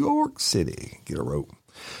New York City. Get a rope.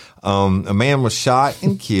 A man was shot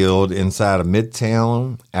and killed inside a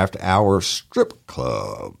Midtown after-hour strip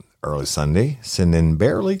club early Sunday, sending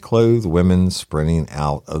barely clothed women sprinting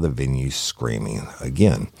out of the venue screaming.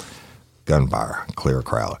 Again, gunfire, clear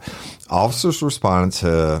crowd. Officers responded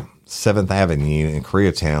to 7th Avenue in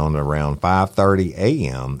Koreatown around 5:30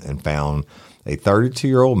 a.m. and found a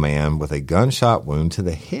 32-year-old man with a gunshot wound to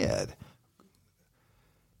the head.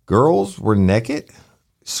 Girls were naked,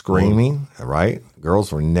 screaming, right?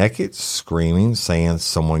 Girls were naked, screaming, saying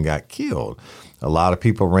someone got killed. A lot of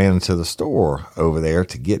people ran into the store over there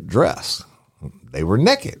to get dressed. They were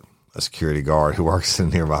naked. A security guard who works in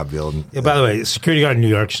a nearby building. Yeah, by the way, security guard in New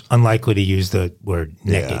York's unlikely to use the word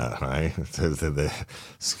naked. Yeah, right. The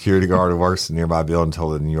security guard who works in a nearby building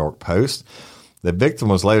told the New York Post. The victim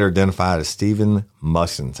was later identified as Stephen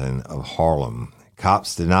Mussington of Harlem.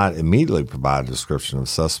 Cops did not immediately provide a description of the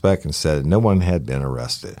suspect and said no one had been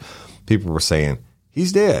arrested. People were saying,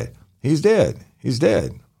 "He's dead. He's dead. He's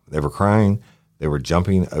dead." They were crying. They were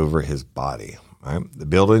jumping over his body. Right? The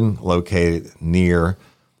building located near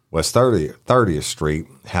West 30th Street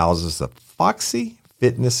houses the Foxy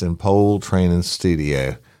Fitness and Pole Training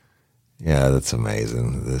Studio. Yeah, that's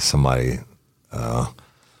amazing. There's somebody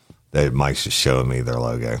that Mike's just showing me their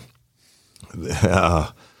logo.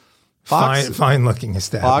 Fine looking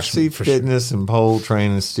establishment. Foxy Fitness and Pole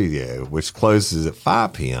Training Studio, which closes at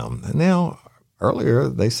 5 p.m. And now, earlier,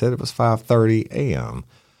 they said it was 5:30 a.m.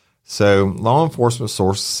 So law enforcement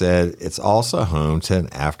sources said it's also home to an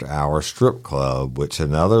after-hour strip club, which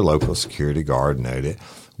another local security guard noted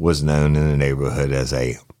was known in the neighborhood as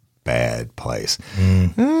a bad place.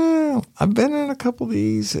 I've been in a couple of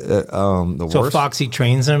these. So worst. Foxy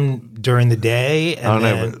trains them during the day? I don't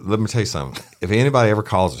know, but let me tell you something. If anybody ever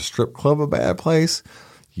calls a strip club a bad place,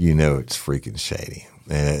 you know it's freaking shady.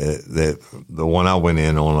 The one I went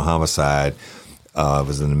in on a homicide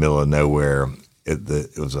was in the middle of nowhere.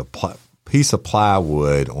 It was a piece of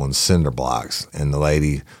plywood on cinder blocks, and the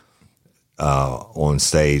lady on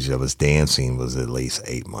stage that was dancing was at least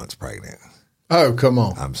 8 months pregnant. Oh, come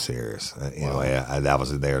on. I'm serious. Anyway, I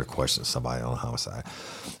was there to question somebody on a homicide.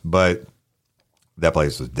 But that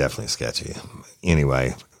place was definitely sketchy.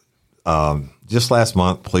 Anyway, just last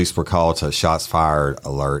month, police were called to a shots fired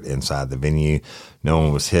alert inside the venue. No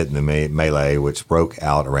one was hit in the melee, which broke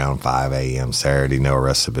out around 5 a.m. Saturday. No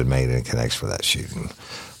arrests have been made in connection with that shooting.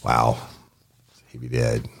 Wow. He be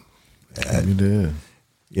dead. He did.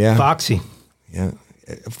 Yeah. Foxy. Yeah.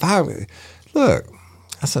 Look,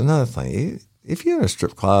 that's another thing. If you're in a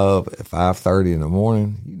strip club at 5:30 in the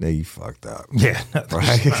morning, you know you fucked up. Yeah.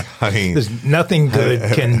 Right? I mean, there's nothing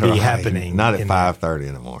good can be happening. Not at 5:30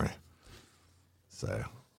 in the morning. So,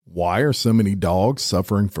 why are so many dogs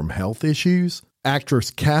suffering from health issues? Actress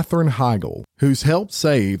Katherine Heigl, who's helped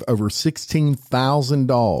save over 16,000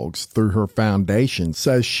 dogs through her foundation,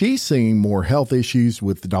 says she's seeing more health issues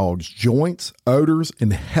with dogs' joints, odors,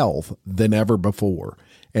 and health than ever before.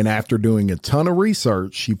 And after doing a ton of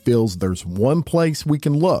research, she feels there's one place we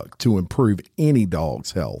can look to improve any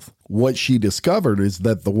dog's health. What she discovered is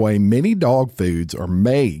that the way many dog foods are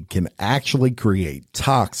made can actually create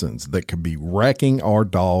toxins that could be wrecking our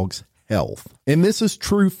dog's health. And this is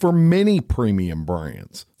true for many premium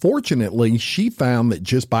brands. Fortunately, she found that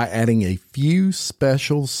just by adding a few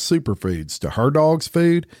special superfoods to her dog's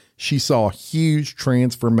food, she saw huge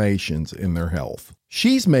transformations in their health.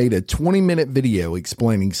 She's made a 20-minute video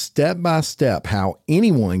explaining step-by-step how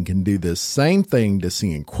anyone can do this same thing to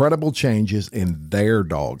see incredible changes in their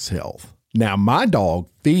dog's health. Now, my dog,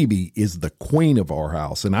 Phoebe, is the queen of our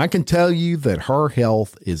house, and I can tell you that her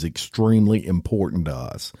health is extremely important to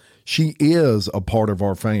us. She is a part of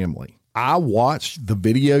our family. I watched the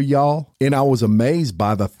video, y'all, and I was amazed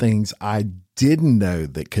by the things I didn't know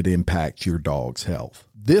that could impact your dog's health.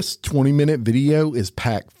 This 20-minute video is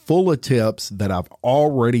packed full of tips that I've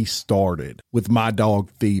already started with my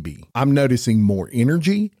dog Phoebe. I'm noticing more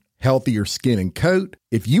energy, healthier skin and coat.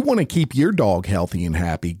 If you want to keep your dog healthy and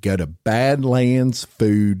happy, go to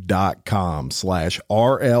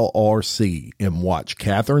badlandsfood.com/RLRC and watch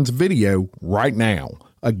Catherine's video right now.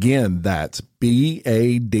 Again, that's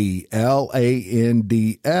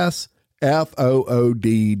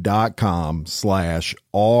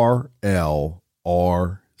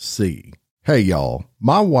badlandsfood.com/RLRC. Hey y'all,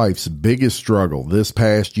 my wife's biggest struggle this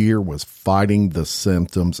past year was fighting the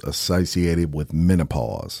symptoms associated with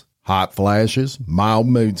menopause. Hot flashes, mild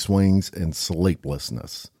mood swings, and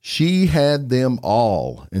sleeplessness. She had them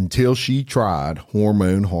all until she tried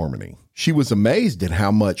Hormone Harmony. She was amazed at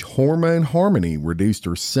how much Hormone Harmony reduced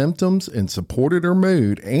her symptoms and supported her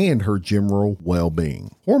mood and her general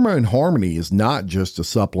well-being. Hormone Harmony is not just a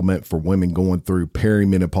supplement for women going through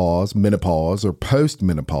perimenopause, menopause, or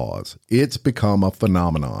postmenopause. It's become a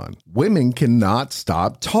phenomenon. Women cannot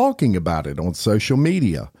stop talking about it on social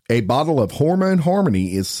media. A bottle of Hormone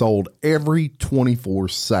Harmony is sold every 24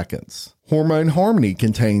 seconds. Hormone Harmony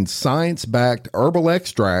contains science-backed herbal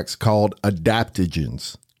extracts called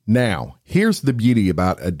adaptogens. Now, here's the beauty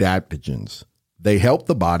about adaptogens. They help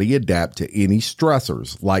the body adapt to any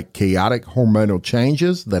stressors, like chaotic hormonal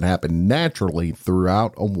changes that happen naturally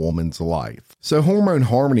throughout a woman's life. So Hormone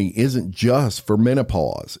Harmony isn't just for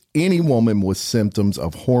menopause. Any woman with symptoms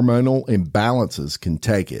of hormonal imbalances can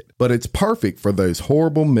take it, but it's perfect for those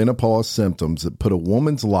horrible menopause symptoms that put a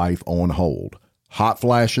woman's life on hold. Hot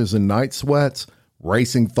flashes and night sweats,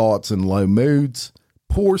 racing thoughts and low moods,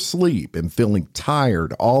 poor sleep and feeling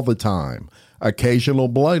tired all the time, occasional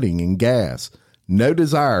bloating and gas, no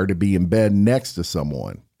desire to be in bed next to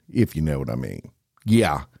someone, if you know what I mean.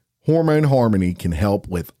 Yeah, Hormone Harmony can help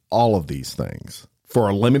with all of these things. For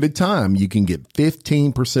a limited time, you can get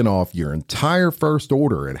 15% off your entire first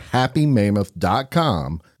order at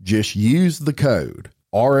happymammoth.com. Just use the code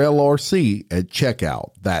RLRC at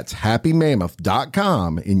checkout. That's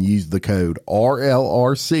happymammoth.com and use the code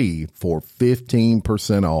RLRC for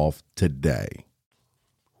 15% off today.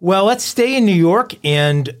 Well, let's stay in New York,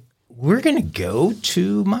 and we're going to go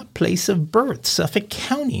to my place of birth, Suffolk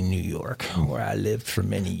County, New York, where I lived for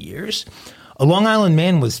many years. A Long Island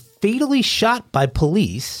man was fatally shot by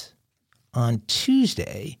police on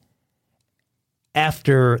Tuesday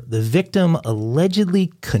after the victim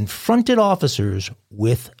allegedly confronted officers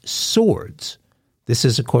with swords. This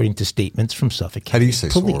is according to statements from Suffolk County How do you say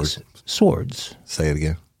police. swords? Swords. Say it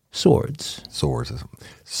again. Swords. Swords.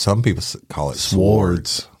 Some people call it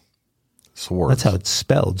swords. Swords. That's how it's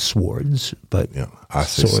spelled, swords. But Yeah,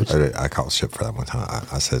 swords. I called shit for that one time.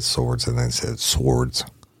 I said swords and then said swords.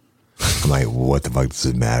 I'm like, what the fuck does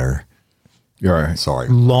it matter? You're all right. Sorry.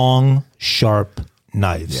 Long, sharp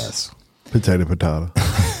knives. Yes. Potato.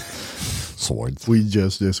 Swords. We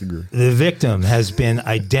just disagree. The victim has been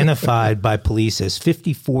identified by police as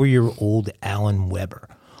 54-year-old Alan Weber.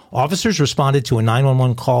 Officers responded to a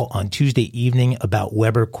 911 call on Tuesday evening about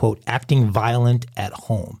Weber, quote, acting violent at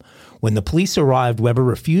home. When the police arrived, Weber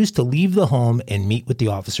refused to leave the home and meet with the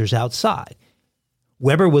officers outside.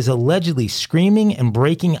 Weber was allegedly screaming and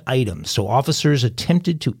breaking items, so officers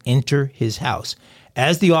attempted to enter his house.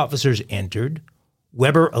 As the officers entered,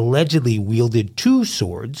 Weber allegedly wielded two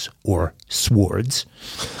swords, or swords,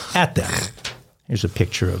 at them. Here's a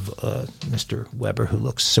picture of Mr. Weber, who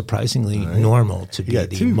looks surprisingly normal to be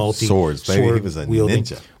the swords. Maybe he was a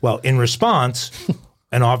ninja. Well, in response,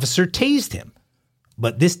 an officer tased him,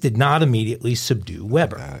 but this did not immediately subdue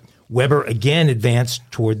Weber. Weber again advanced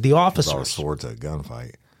toward the officers. All swords at a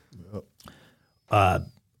gunfight.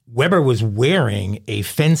 Weber was wearing a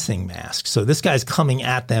fencing mask. So this guy's coming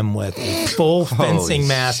at them with a full fencing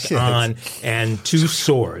mask shit. on and two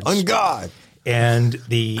swords. On God. And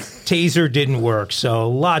the taser didn't work. So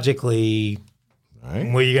logically, what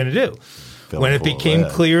are you going to do? When it became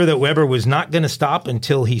clear that Weber was not going to stop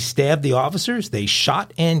until he stabbed the officers, they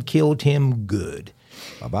shot and killed him good.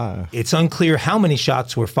 Bye-bye. It's unclear how many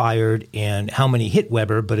shots were fired and how many hit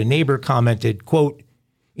Weber, but a neighbor commented, quote,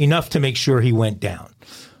 enough to make sure he went down.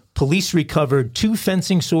 Police recovered two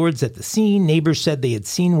fencing swords at the scene. Neighbors said they had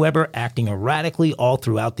seen Weber acting erratically all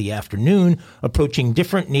throughout the afternoon, approaching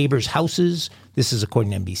different neighbors' houses. This is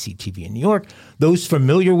according to NBC TV in New York. Those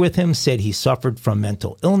familiar with him said he suffered from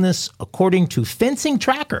mental illness. According to Fencing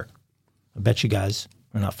Tracker, I bet you guys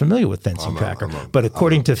are not familiar with Fencing Tracker, but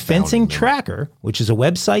according to Fencing Tracker, which is a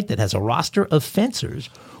website that has a roster of fencers,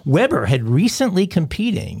 Weber had recently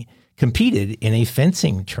competed in a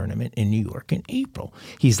fencing tournament in New York in April.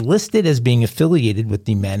 He's listed as being affiliated with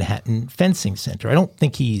the Manhattan Fencing Center. I don't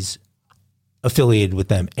think he's affiliated with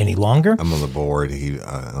them any longer. I'm on the board.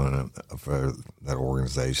 For that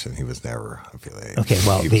organization, he was never affiliated. Okay,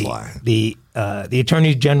 well, the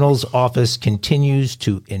Attorney General's office continues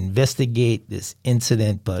to investigate this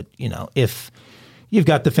incident, but if you've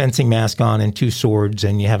got the fencing mask on and two swords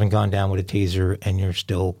and you haven't gone down with a taser and you're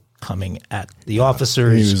still coming at the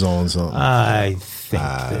officers, he was on something. I think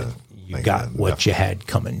that you got what you had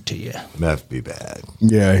coming to you. That'd be bad.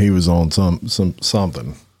 Yeah, he was on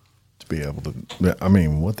something to be able to. I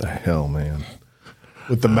mean, what the hell, man?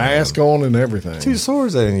 With the mask on and everything. Two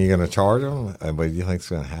swords, and you're going to charge them? What do you think's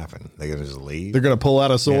going to happen? They're going to just leave? They're going to pull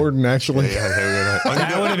out a sword and actually.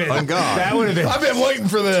 That would have been. On God. That would have been. I've been waiting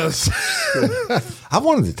for this. I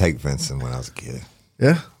wanted to take fencing when I was a kid.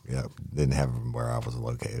 Yeah. Yep. Didn't have them where I was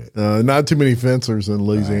located. Not too many fencers in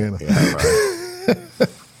Louisiana. Right. Yeah, right.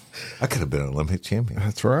 I could have been an Olympic champion.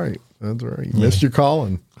 That's right. You missed your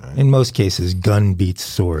calling. Right. In most cases, gun beats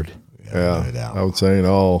sword. Yeah, no, I would say it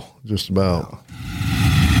all, just about.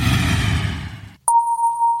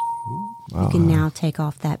 You can now take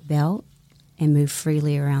off that belt and move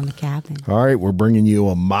freely around the cabin. All right, we're bringing you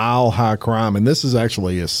a mile-high crime, and this is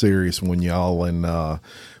actually a serious one, y'all, and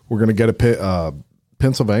we're going to get a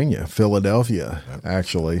Pennsylvania, Philadelphia,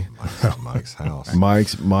 actually. Mike's house.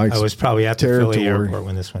 Mike's I was probably at the territory. Philly airport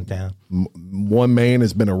when this went down. One man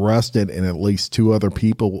has been arrested, and at least 2 other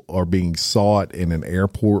people are being sought in an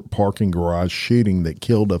airport parking garage shooting that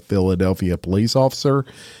killed a Philadelphia police officer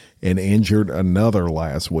and injured another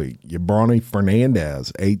last week. Yabrani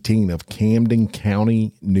Fernandez, 18, of Camden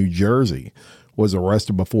County, New Jersey, was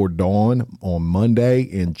arrested before dawn on Monday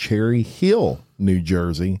in Cherry Hill, New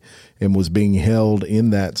Jersey, and was being held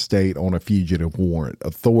in that state on a fugitive warrant.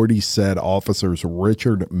 Authorities said officers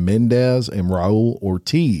Richard Mendez and Raul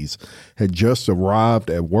Ortiz had just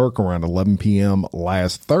arrived at work around 11 p.m.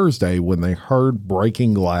 last Thursday when they heard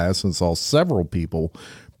breaking glass and saw several people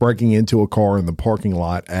breaking into a car in the parking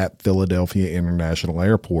lot at Philadelphia International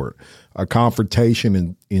Airport. A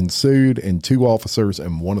confrontation ensued, and 2 officers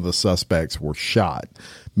and one of the suspects were shot.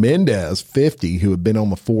 Mendez, 50, who had been on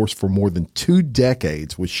the force for more than 2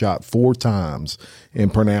 decades, was shot 4 times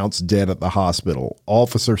and pronounced dead at the hospital.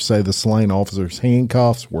 Officers say the slain officer's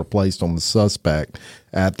handcuffs were placed on the suspect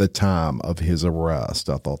at the time of his arrest.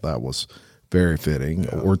 I thought that was very fitting.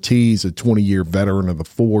 Yeah. Ortiz, a 20-year veteran of the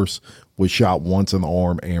force, was shot once in the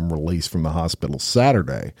arm and released from the hospital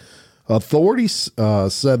Saturday. Authorities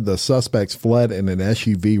said the suspects fled in an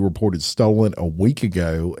SUV reported stolen a week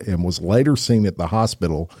ago and was later seen at the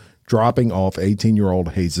hospital dropping off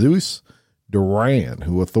 18-year-old Jesus Duran,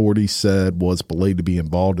 who authorities said was believed to be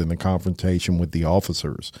involved in the confrontation with the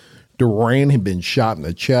officers. Duran had been shot in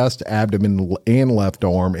the chest, abdomen, and left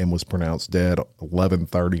arm and was pronounced dead at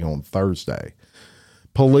 11:30 on Thursday.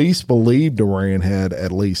 Police believe Duran had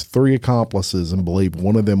at least 3 accomplices and believe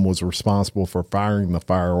one of them was responsible for firing the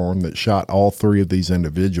firearm that shot all 3 of these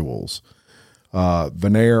individuals.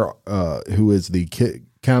 Venaire, who is the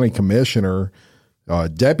county commissioner,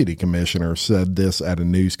 deputy commissioner, said this at a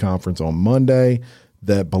news conference on Monday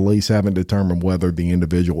that police haven't determined whether the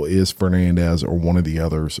individual is Fernandez or one of the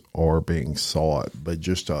others are being sought. But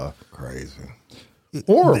just crazy.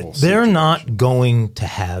 Horrible. They're not going to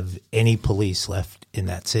have any police left in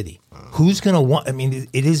that city. Who's going to want? I mean,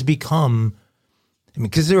 it has become.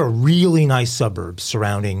 Because there are really nice suburbs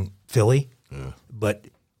surrounding Philly, but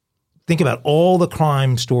think about all the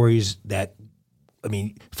crime stories that. I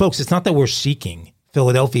mean, folks, it's not that we're seeking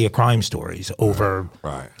Philadelphia crime stories over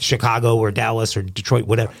Chicago or Dallas or Detroit,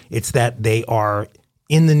 whatever. It's that they are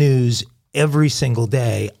in the news every single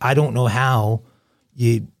day. I don't know how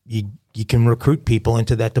you can recruit people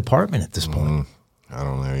into that department at this point. I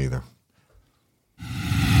don't know either.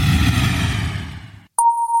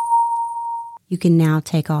 You can now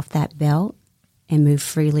take off that belt and move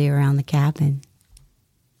freely around the cabin.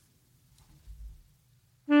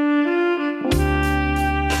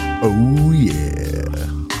 Oh, yeah.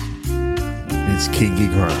 It's Kinky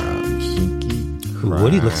Crimes.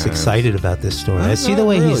 Woody looks excited about this story. I see the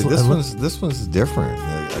way really. he's... This one's different.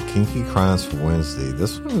 A Kinky Crimes for Wednesday.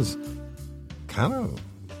 This one is kind of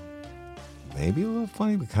maybe a little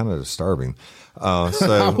funny, but kind of disturbing. So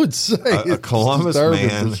I would say a Columbus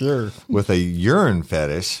man for sure. with a urine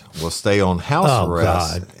fetish will stay on house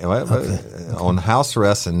arrest. On house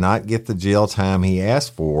arrest and not get the jail time he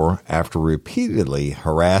asked for after repeatedly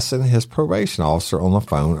harassing his probation officer on the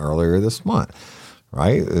phone earlier this month.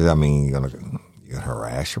 Right? I mean, you're gonna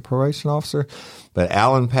harass your probation officer? But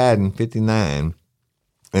Alan Padden, 59,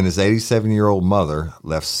 and his 87-year-old mother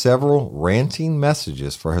left several ranting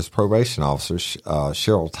messages for his probation officer,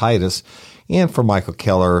 Cheryl Titus, and for Michael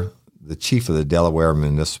Keller, the chief of the Delaware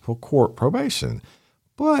Municipal Court probation.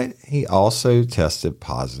 But he also tested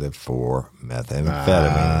positive for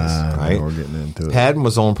methamphetamines. Right? We're getting into it. Padden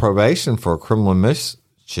was on probation for a criminal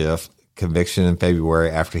mischief conviction in February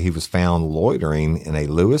after he was found loitering in a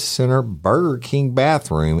Lewis Center Burger King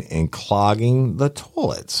bathroom and clogging the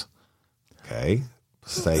toilets. Okay.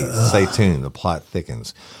 Stay tuned. The plot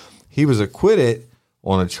thickens. He was acquitted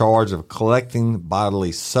on a charge of collecting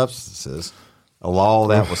bodily substances, a law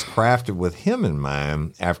that was crafted with him in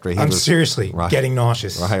mind after he was seriously getting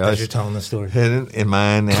nauseous as you're telling the story. In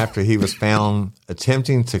mind after he was found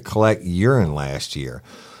attempting to collect urine last year.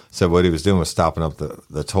 So what he was doing was stopping up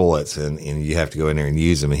the toilets, and you have to go in there and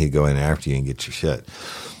use them, and he'd go in after you and get your shit.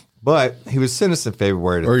 But he was sentenced in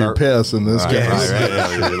February. Or your piss in this case. Right.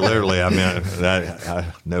 Yeah, literally, I mean,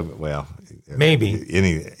 maybe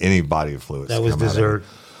any body of fluids. That was dessert.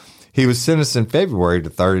 He was sentenced in February to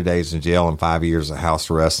 30 days in jail and 5 years of house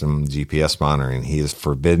arrest and GPS monitoring. He is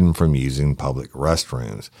forbidden from using public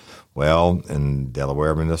restrooms. Well, in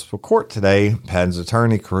Delaware Municipal Court today, Patton's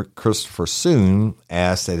attorney, Christopher Soon,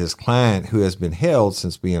 asked that his client, who has been held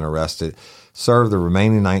since being arrested, serve the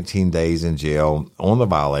remaining 19 days in jail on the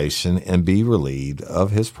violation and be relieved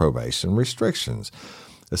of his probation restrictions.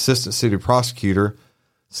 Assistant City Prosecutor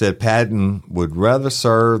said Patton would rather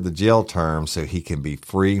serve the jail term so he can be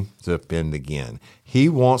free to offend again. He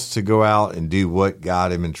wants to go out and do what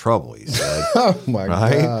got him in trouble, he said. Oh, my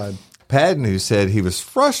God. Patton, who said he was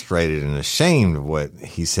frustrated and ashamed of what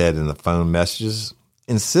he said in the phone messages,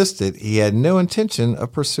 insisted he had no intention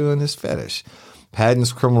of pursuing his fetish.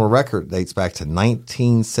 Patton's criminal record dates back to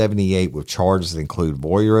 1978 with charges that include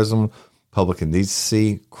voyeurism, public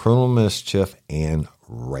indecency, criminal mischief, and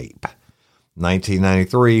rape.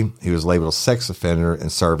 1993, he was labeled a sex offender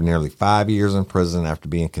and served nearly 5 years in prison after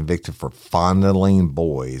being convicted for fondling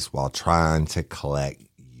boys while trying to collect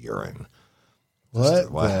urine.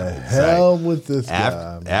 What the hell with this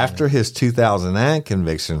guy? After his 2009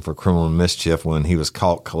 conviction for criminal mischief when he was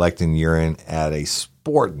caught collecting urine at a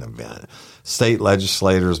sporting event, state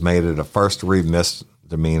legislators made it a first-degree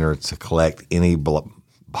misdemeanor to collect any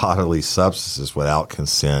bodily substances without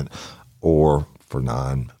consent or for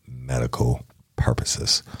non-medical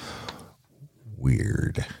purposes.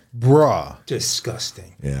 Weird. Bruh.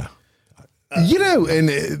 Disgusting. Yeah. You know, and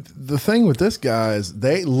the thing with this guy is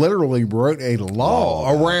they literally wrote a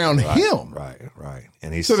law around him. Right.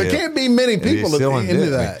 And he's so there can't be many people into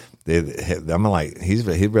that. I'm like,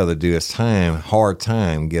 he'd rather do his time, hard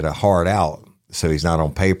time, get a hard out, so he's not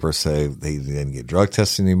on paper, so he didn't get drug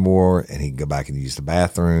tested anymore, and he can go back and use the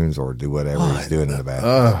bathrooms or do whatever he's doing in the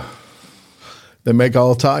bathroom. They make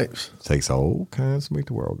all types. Takes all kinds to make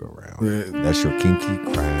the world go round. Yeah. That's your kinky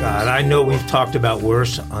crime. God, I know we've talked about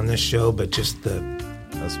worse on this show, but just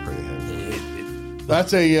that's pretty heavy.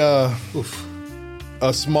 That's a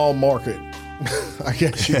small market, I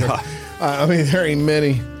guess. I mean, there ain't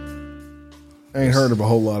many. I ain't heard of a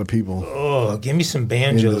whole lot of people. Oh, give me some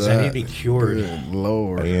banjos. I need to be cured. Good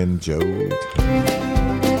Lord. Banjo.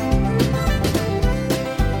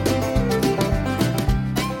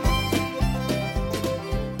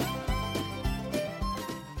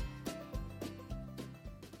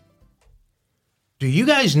 Do you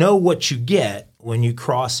guys know what you get when you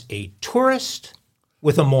cross a tourist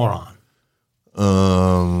with a moron?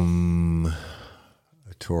 A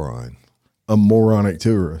Touron. A moronic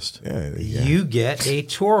tourist. Yeah. You get a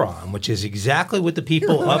Touron, which is exactly what the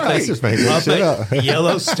people up at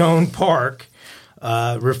Yellowstone Park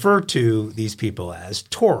refer to these people as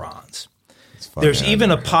Tourons. There's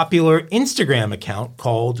even a popular Instagram account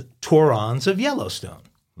called Tourons of Yellowstone.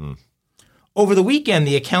 Over the weekend,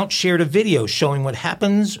 the account shared a video showing what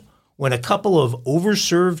happens when a couple of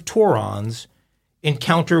overserved Tourons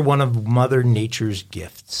encounter one of Mother Nature's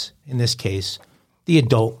gifts. In this case, the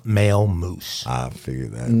adult male moose. I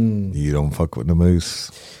figured that. You don't fuck with the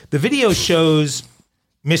moose. The video shows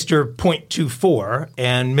Mr. .24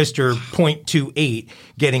 and Mr. .28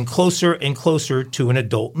 getting closer and closer to an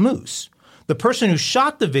adult moose. The person who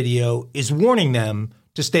shot the video is warning them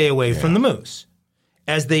to stay away from the moose.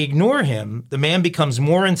 As they ignore him, the man becomes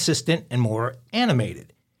more insistent and more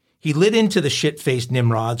animated. He lit into the shit-faced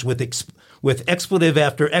Nimrods with expletive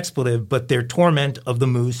after expletive, but their torment of the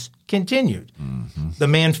moose continued. The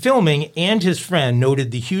man filming and his friend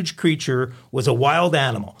noted the huge creature was a wild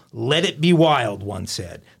animal. Let it be wild, one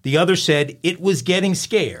said. The other said it was getting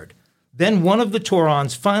scared. Then one of the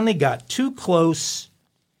Tourons finally got too close,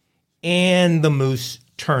 and the moose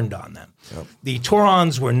turned on them. The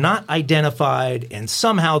Tourons were not identified, and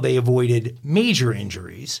somehow they avoided major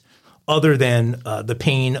injuries other than the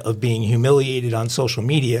pain of being humiliated on social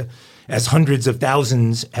media, as hundreds of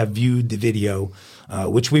thousands have viewed the video,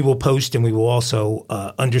 which we will post, and we will also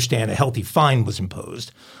understand a healthy fine was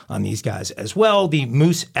imposed on these guys as well. The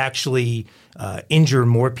moose actually injure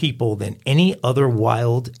more people than any other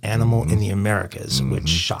wild animal in the Americas, which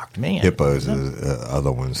shocked me. Hippos are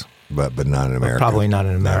other ones. But not in America. Probably not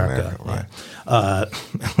in America. Right. Yeah.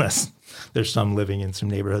 Unless there's some living in some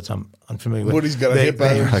neighborhoods I'm unfamiliar with. Woody's got a hippo.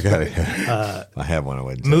 I got it. I have one. I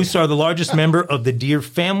wouldn't. Moose are the largest member of the deer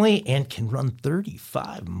family and can run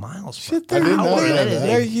 35 miles per hour.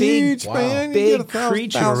 They're huge, man. Big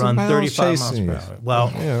creature to run 35 miles per hour.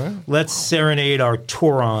 Well, let's serenade our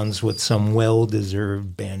Tourons with some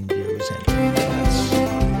well-deserved banjos.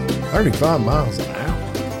 35 miles an hour.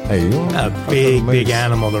 Hey, you want A big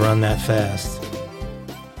animal to run that fast.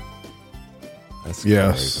 That's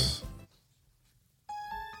Yes.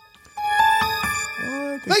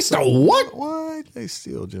 What? They stole what? What? They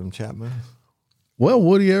steal Jim Chapman. Well,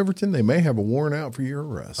 Woody Everton, they may have a warrant out for your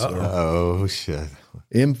arrest. Sir. Oh, shit.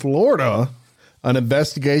 In Florida, an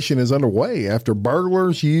investigation is underway after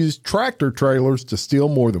burglars used tractor trailers to steal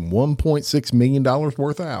more than $1.6 million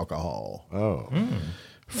worth of alcohol. Oh.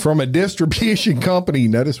 From a distribution company.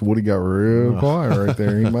 Notice Woody got real quiet right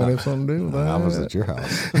there. He might have something to do with that. I was at your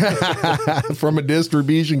house. From a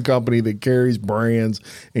distribution company that carries brands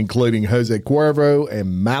including Jose Cuervo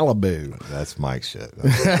and Malibu. That's Mike's shit.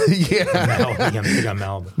 Yeah. They got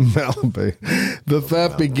Malibu. Malibu. The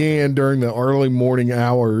theft began during the early morning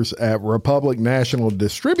hours at Republic National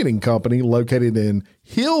Distributing Company located in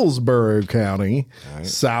Hillsborough County,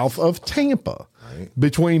 south of Tampa.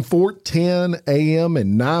 Between 4:10 a.m.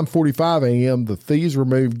 and 9:45 a.m., the thieves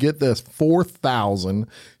removed, get this,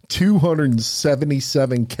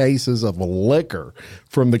 4,277 cases of liquor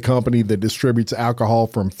from the company that distributes alcohol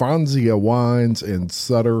from Franzia Wines and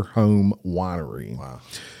Sutter Home Winery. Wow.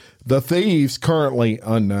 The thieves, currently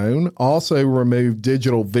unknown, also removed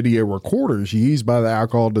digital video recorders used by the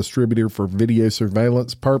alcohol distributor for video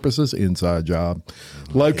surveillance purposes. Inside job.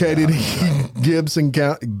 Located in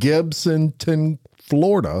Gibsonton,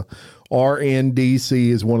 Florida, RNDC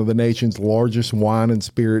is one of the nation's largest wine and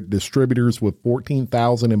spirit distributors with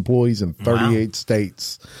 14,000 employees in 38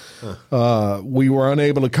 states. We were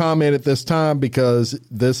unable to comment at this time because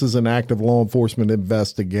this is an active law enforcement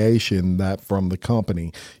investigation that from the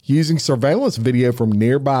company. Using surveillance video from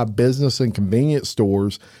nearby business and convenience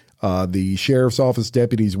stores, the sheriff's office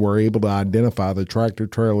deputies were able to identify the tractor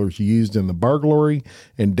trailers used in the burglary,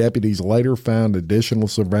 and deputies later found additional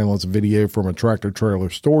surveillance video from a tractor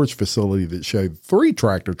trailer storage facility that showed 3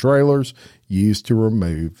 tractor trailers used to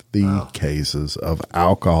remove the cases of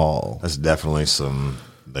alcohol. That's definitely some,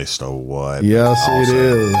 they stole what? Yes, Also, it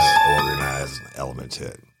is. Organized element to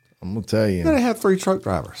it. I'm going to tell you. They had 3 truck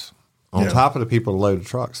drivers on top of the people that loaded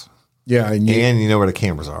trucks. Yeah. And you know where the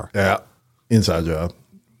cameras are. Yeah. Inside job.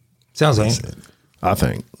 Sounds like it. I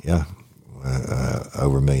think. Yeah.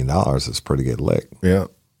 Over $1 million is a pretty good lick. Yeah.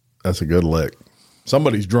 That's a good lick.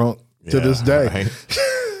 Somebody's drunk to this day. Right?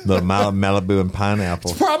 The Malibu and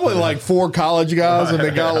pineapple. It's probably like 4 college guys, and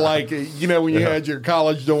they got like, you know, when you had your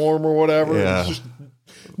college dorm or whatever, it's just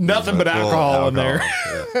nothing but alcohol in there.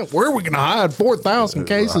 Yeah. Where are we going to hide 4,000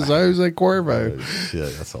 cases of Jose Cuervo? Oh,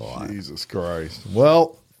 shit, that's a lot. Jesus Christ.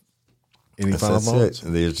 Well, any final thoughts?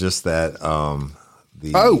 There's just that. I'm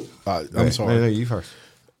sorry. No, you first.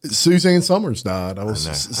 Suzanne Summers died. I was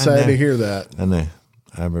sad to hear that. I know.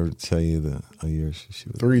 I remember to tell you she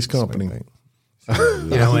was Three's Company. You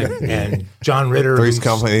know, and John Ritter. Three's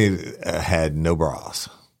Company had no bras.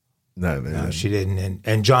 No, she didn't.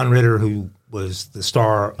 And John Ritter, who was the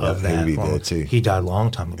star of that, he did too. He died a long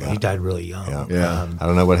time ago. He died really young. Yeah. I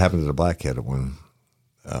don't know what happened to the black kid when.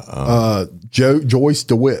 Joyce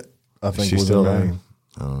DeWitt, I think She's was still her there. name.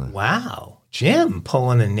 Wow. Jim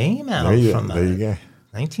pulling a name out from there you go.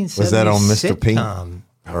 1970s Was that on Mr. Pink sitcom.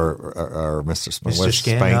 or Mr. Skin? Mr.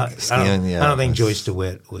 Skin? I don't think Joyce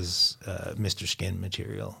DeWitt was Mr. Skin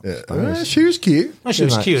material. Yeah. She was cute. Well, she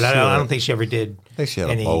was cute. I don't think she ever did. I think she had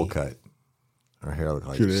any, a bowl cut. Her hair looked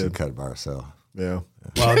like she cut it by herself. Yeah.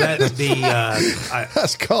 Well,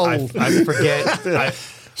 That's cold. I forget.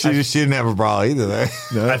 She didn't have a bra either, though.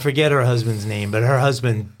 I forget her husband's name, but her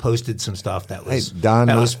husband posted some stuff that was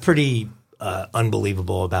was pretty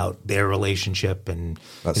unbelievable about their relationship and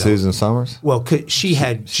Susan Summers. Well, she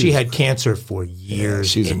had cancer for years.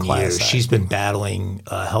 She's and a class years. act. She's been battling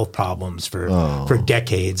health problems for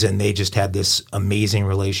decades, and they just had this amazing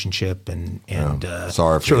relationship and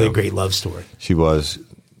sorry it's really a great love story. She was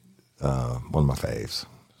one of my faves.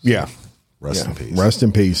 Yeah. Rest in peace. Rest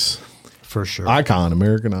in peace. For sure.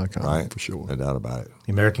 American icon, Right. for sure. No doubt about it.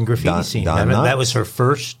 The American Graffiti scene. That was her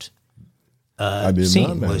first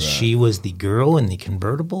scene. She was the girl in the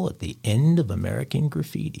convertible at the end of American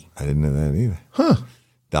Graffiti. I didn't know that either. Huh.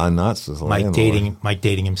 Don Knotts was the landlord. Mike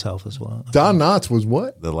dating himself as well. Don Knotts was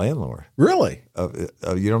what? The landlord. Really? You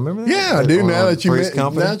don't remember that? Yeah, I do now that you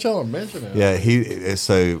mention it. Yeah,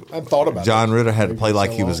 I've thought about John Ritter had to play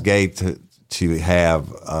like he was gay to have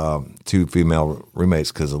 2 female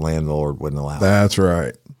roommates because the landlord wouldn't allow it. That's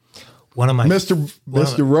right. One of my Mr.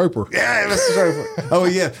 Roper. Yeah, Mr. Roper. Oh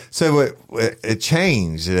yeah. So it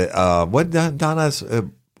changed. What Donna's?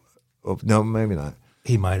 No, maybe not.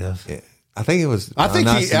 He might have. Yeah. I think it was. I think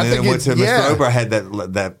Mr. Roper had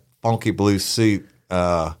that funky blue suit.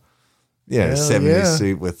 70s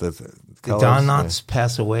suit with the colors. Did Don Knotts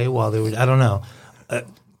pass away while they were? I don't know.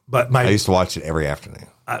 But I used to watch it every afternoon.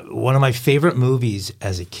 One of my favorite movies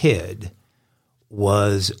as a kid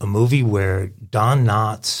was a movie where Don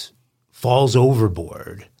Knotts falls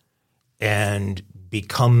overboard and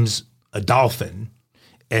becomes a dolphin.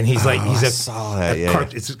 And he's it's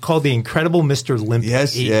called The Incredible Mr. Limpet.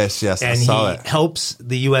 Yes. And I saw that. Helps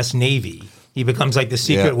the U.S. Navy. He becomes like the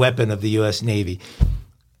secret weapon of the U.S. Navy.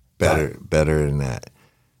 Better than that.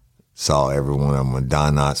 Saw every one of them when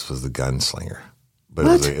Don Knotts was the gunslinger.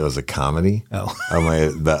 But it was a comedy. Oh.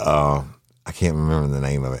 I can't remember the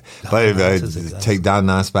name of it. But take Don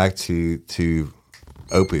Knotts back to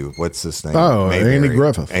Opie. What's his name? Oh, Andy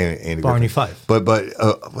Griffith. Andy Barney Griffith. Fife. But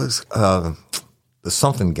was the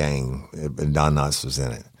something gang, and Don Knotts was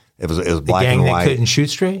in it. It was black and white. The gang that couldn't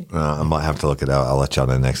shoot straight? I might have to look it up. I'll let y'all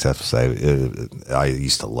know next episode. I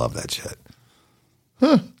used to love that shit.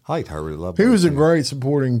 Huh. I liked Herbert. He was a great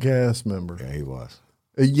supporting cast member. Yeah, he was.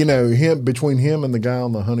 Between him and the guy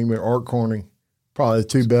on the honeymoon, Art Corning, probably the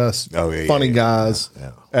two best funny guys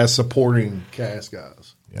as supporting cast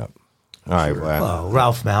guys. Yep. All right. Well,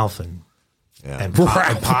 Ralph Malphin. Yeah. And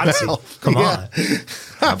Potsy. Come on.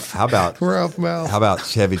 How about Ralph Malphin? How about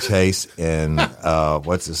Chevy Chase and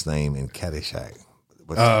what's his name in Caddyshack?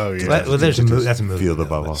 There's a movie. That's a movie. Field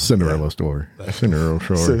above all. Cinderella story. Cinderella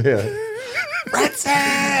story. Rat's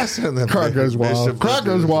ass. Crowd goes wild. Crowd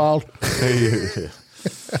goes wild.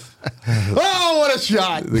 Oh, what a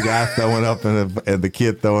shot! The guy throwing up and the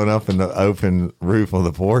kid throwing up in the open roof of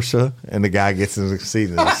the Porsche, and the guy gets in the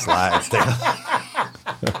seat and it slides down.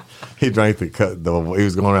 He drank he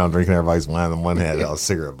was going around drinking everybody's wine, and one had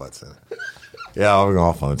cigarette butts in it. Yeah, we're going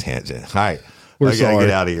off on a tangent. All right, we gotta get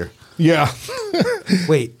out of here. Yeah.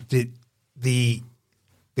 Wait, the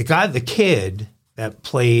guy, the kid that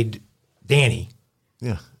played Danny.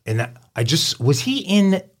 Yeah, and was he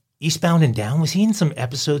in Eastbound and Down? Was he in some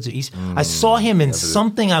episodes of East? I saw him in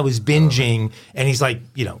something I was binging, and he's like,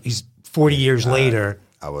 he's 40 years later.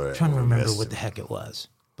 I'm trying to remember what the heck it was,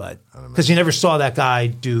 but because you never saw that guy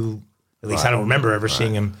do. At least I don't remember ever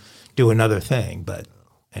seeing him do another thing. But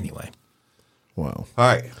anyway, wow.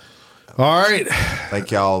 All right.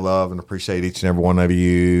 Thank y'all. Love and appreciate each and every one of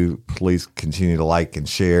you. Please continue to like and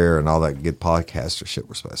share and all that good podcaster shit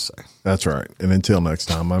we're supposed to say. That's right. And until next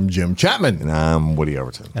time, I'm Jim Chapman. And I'm Woody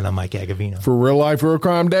Overton. And I'm Mike Agavino. For Real Life, Real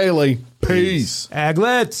Crime Daily. Peace.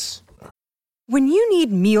 Aglets. When you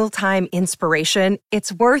need mealtime inspiration,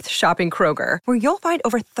 it's worth shopping Kroger, where you'll find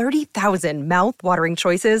over 30,000 mouth-watering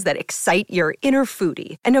choices that excite your inner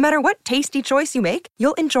foodie. And no matter what tasty choice you make,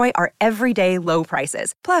 you'll enjoy our everyday low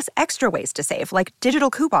prices, plus extra ways to save, like digital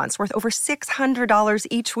coupons worth over $600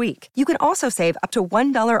 each week. You can also save up to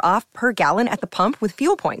 $1 off per gallon at the pump with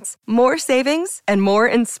fuel points. More savings and more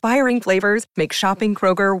inspiring flavors make shopping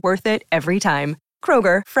Kroger worth it every time.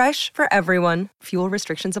 Kroger, fresh for everyone. Fuel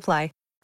restrictions apply.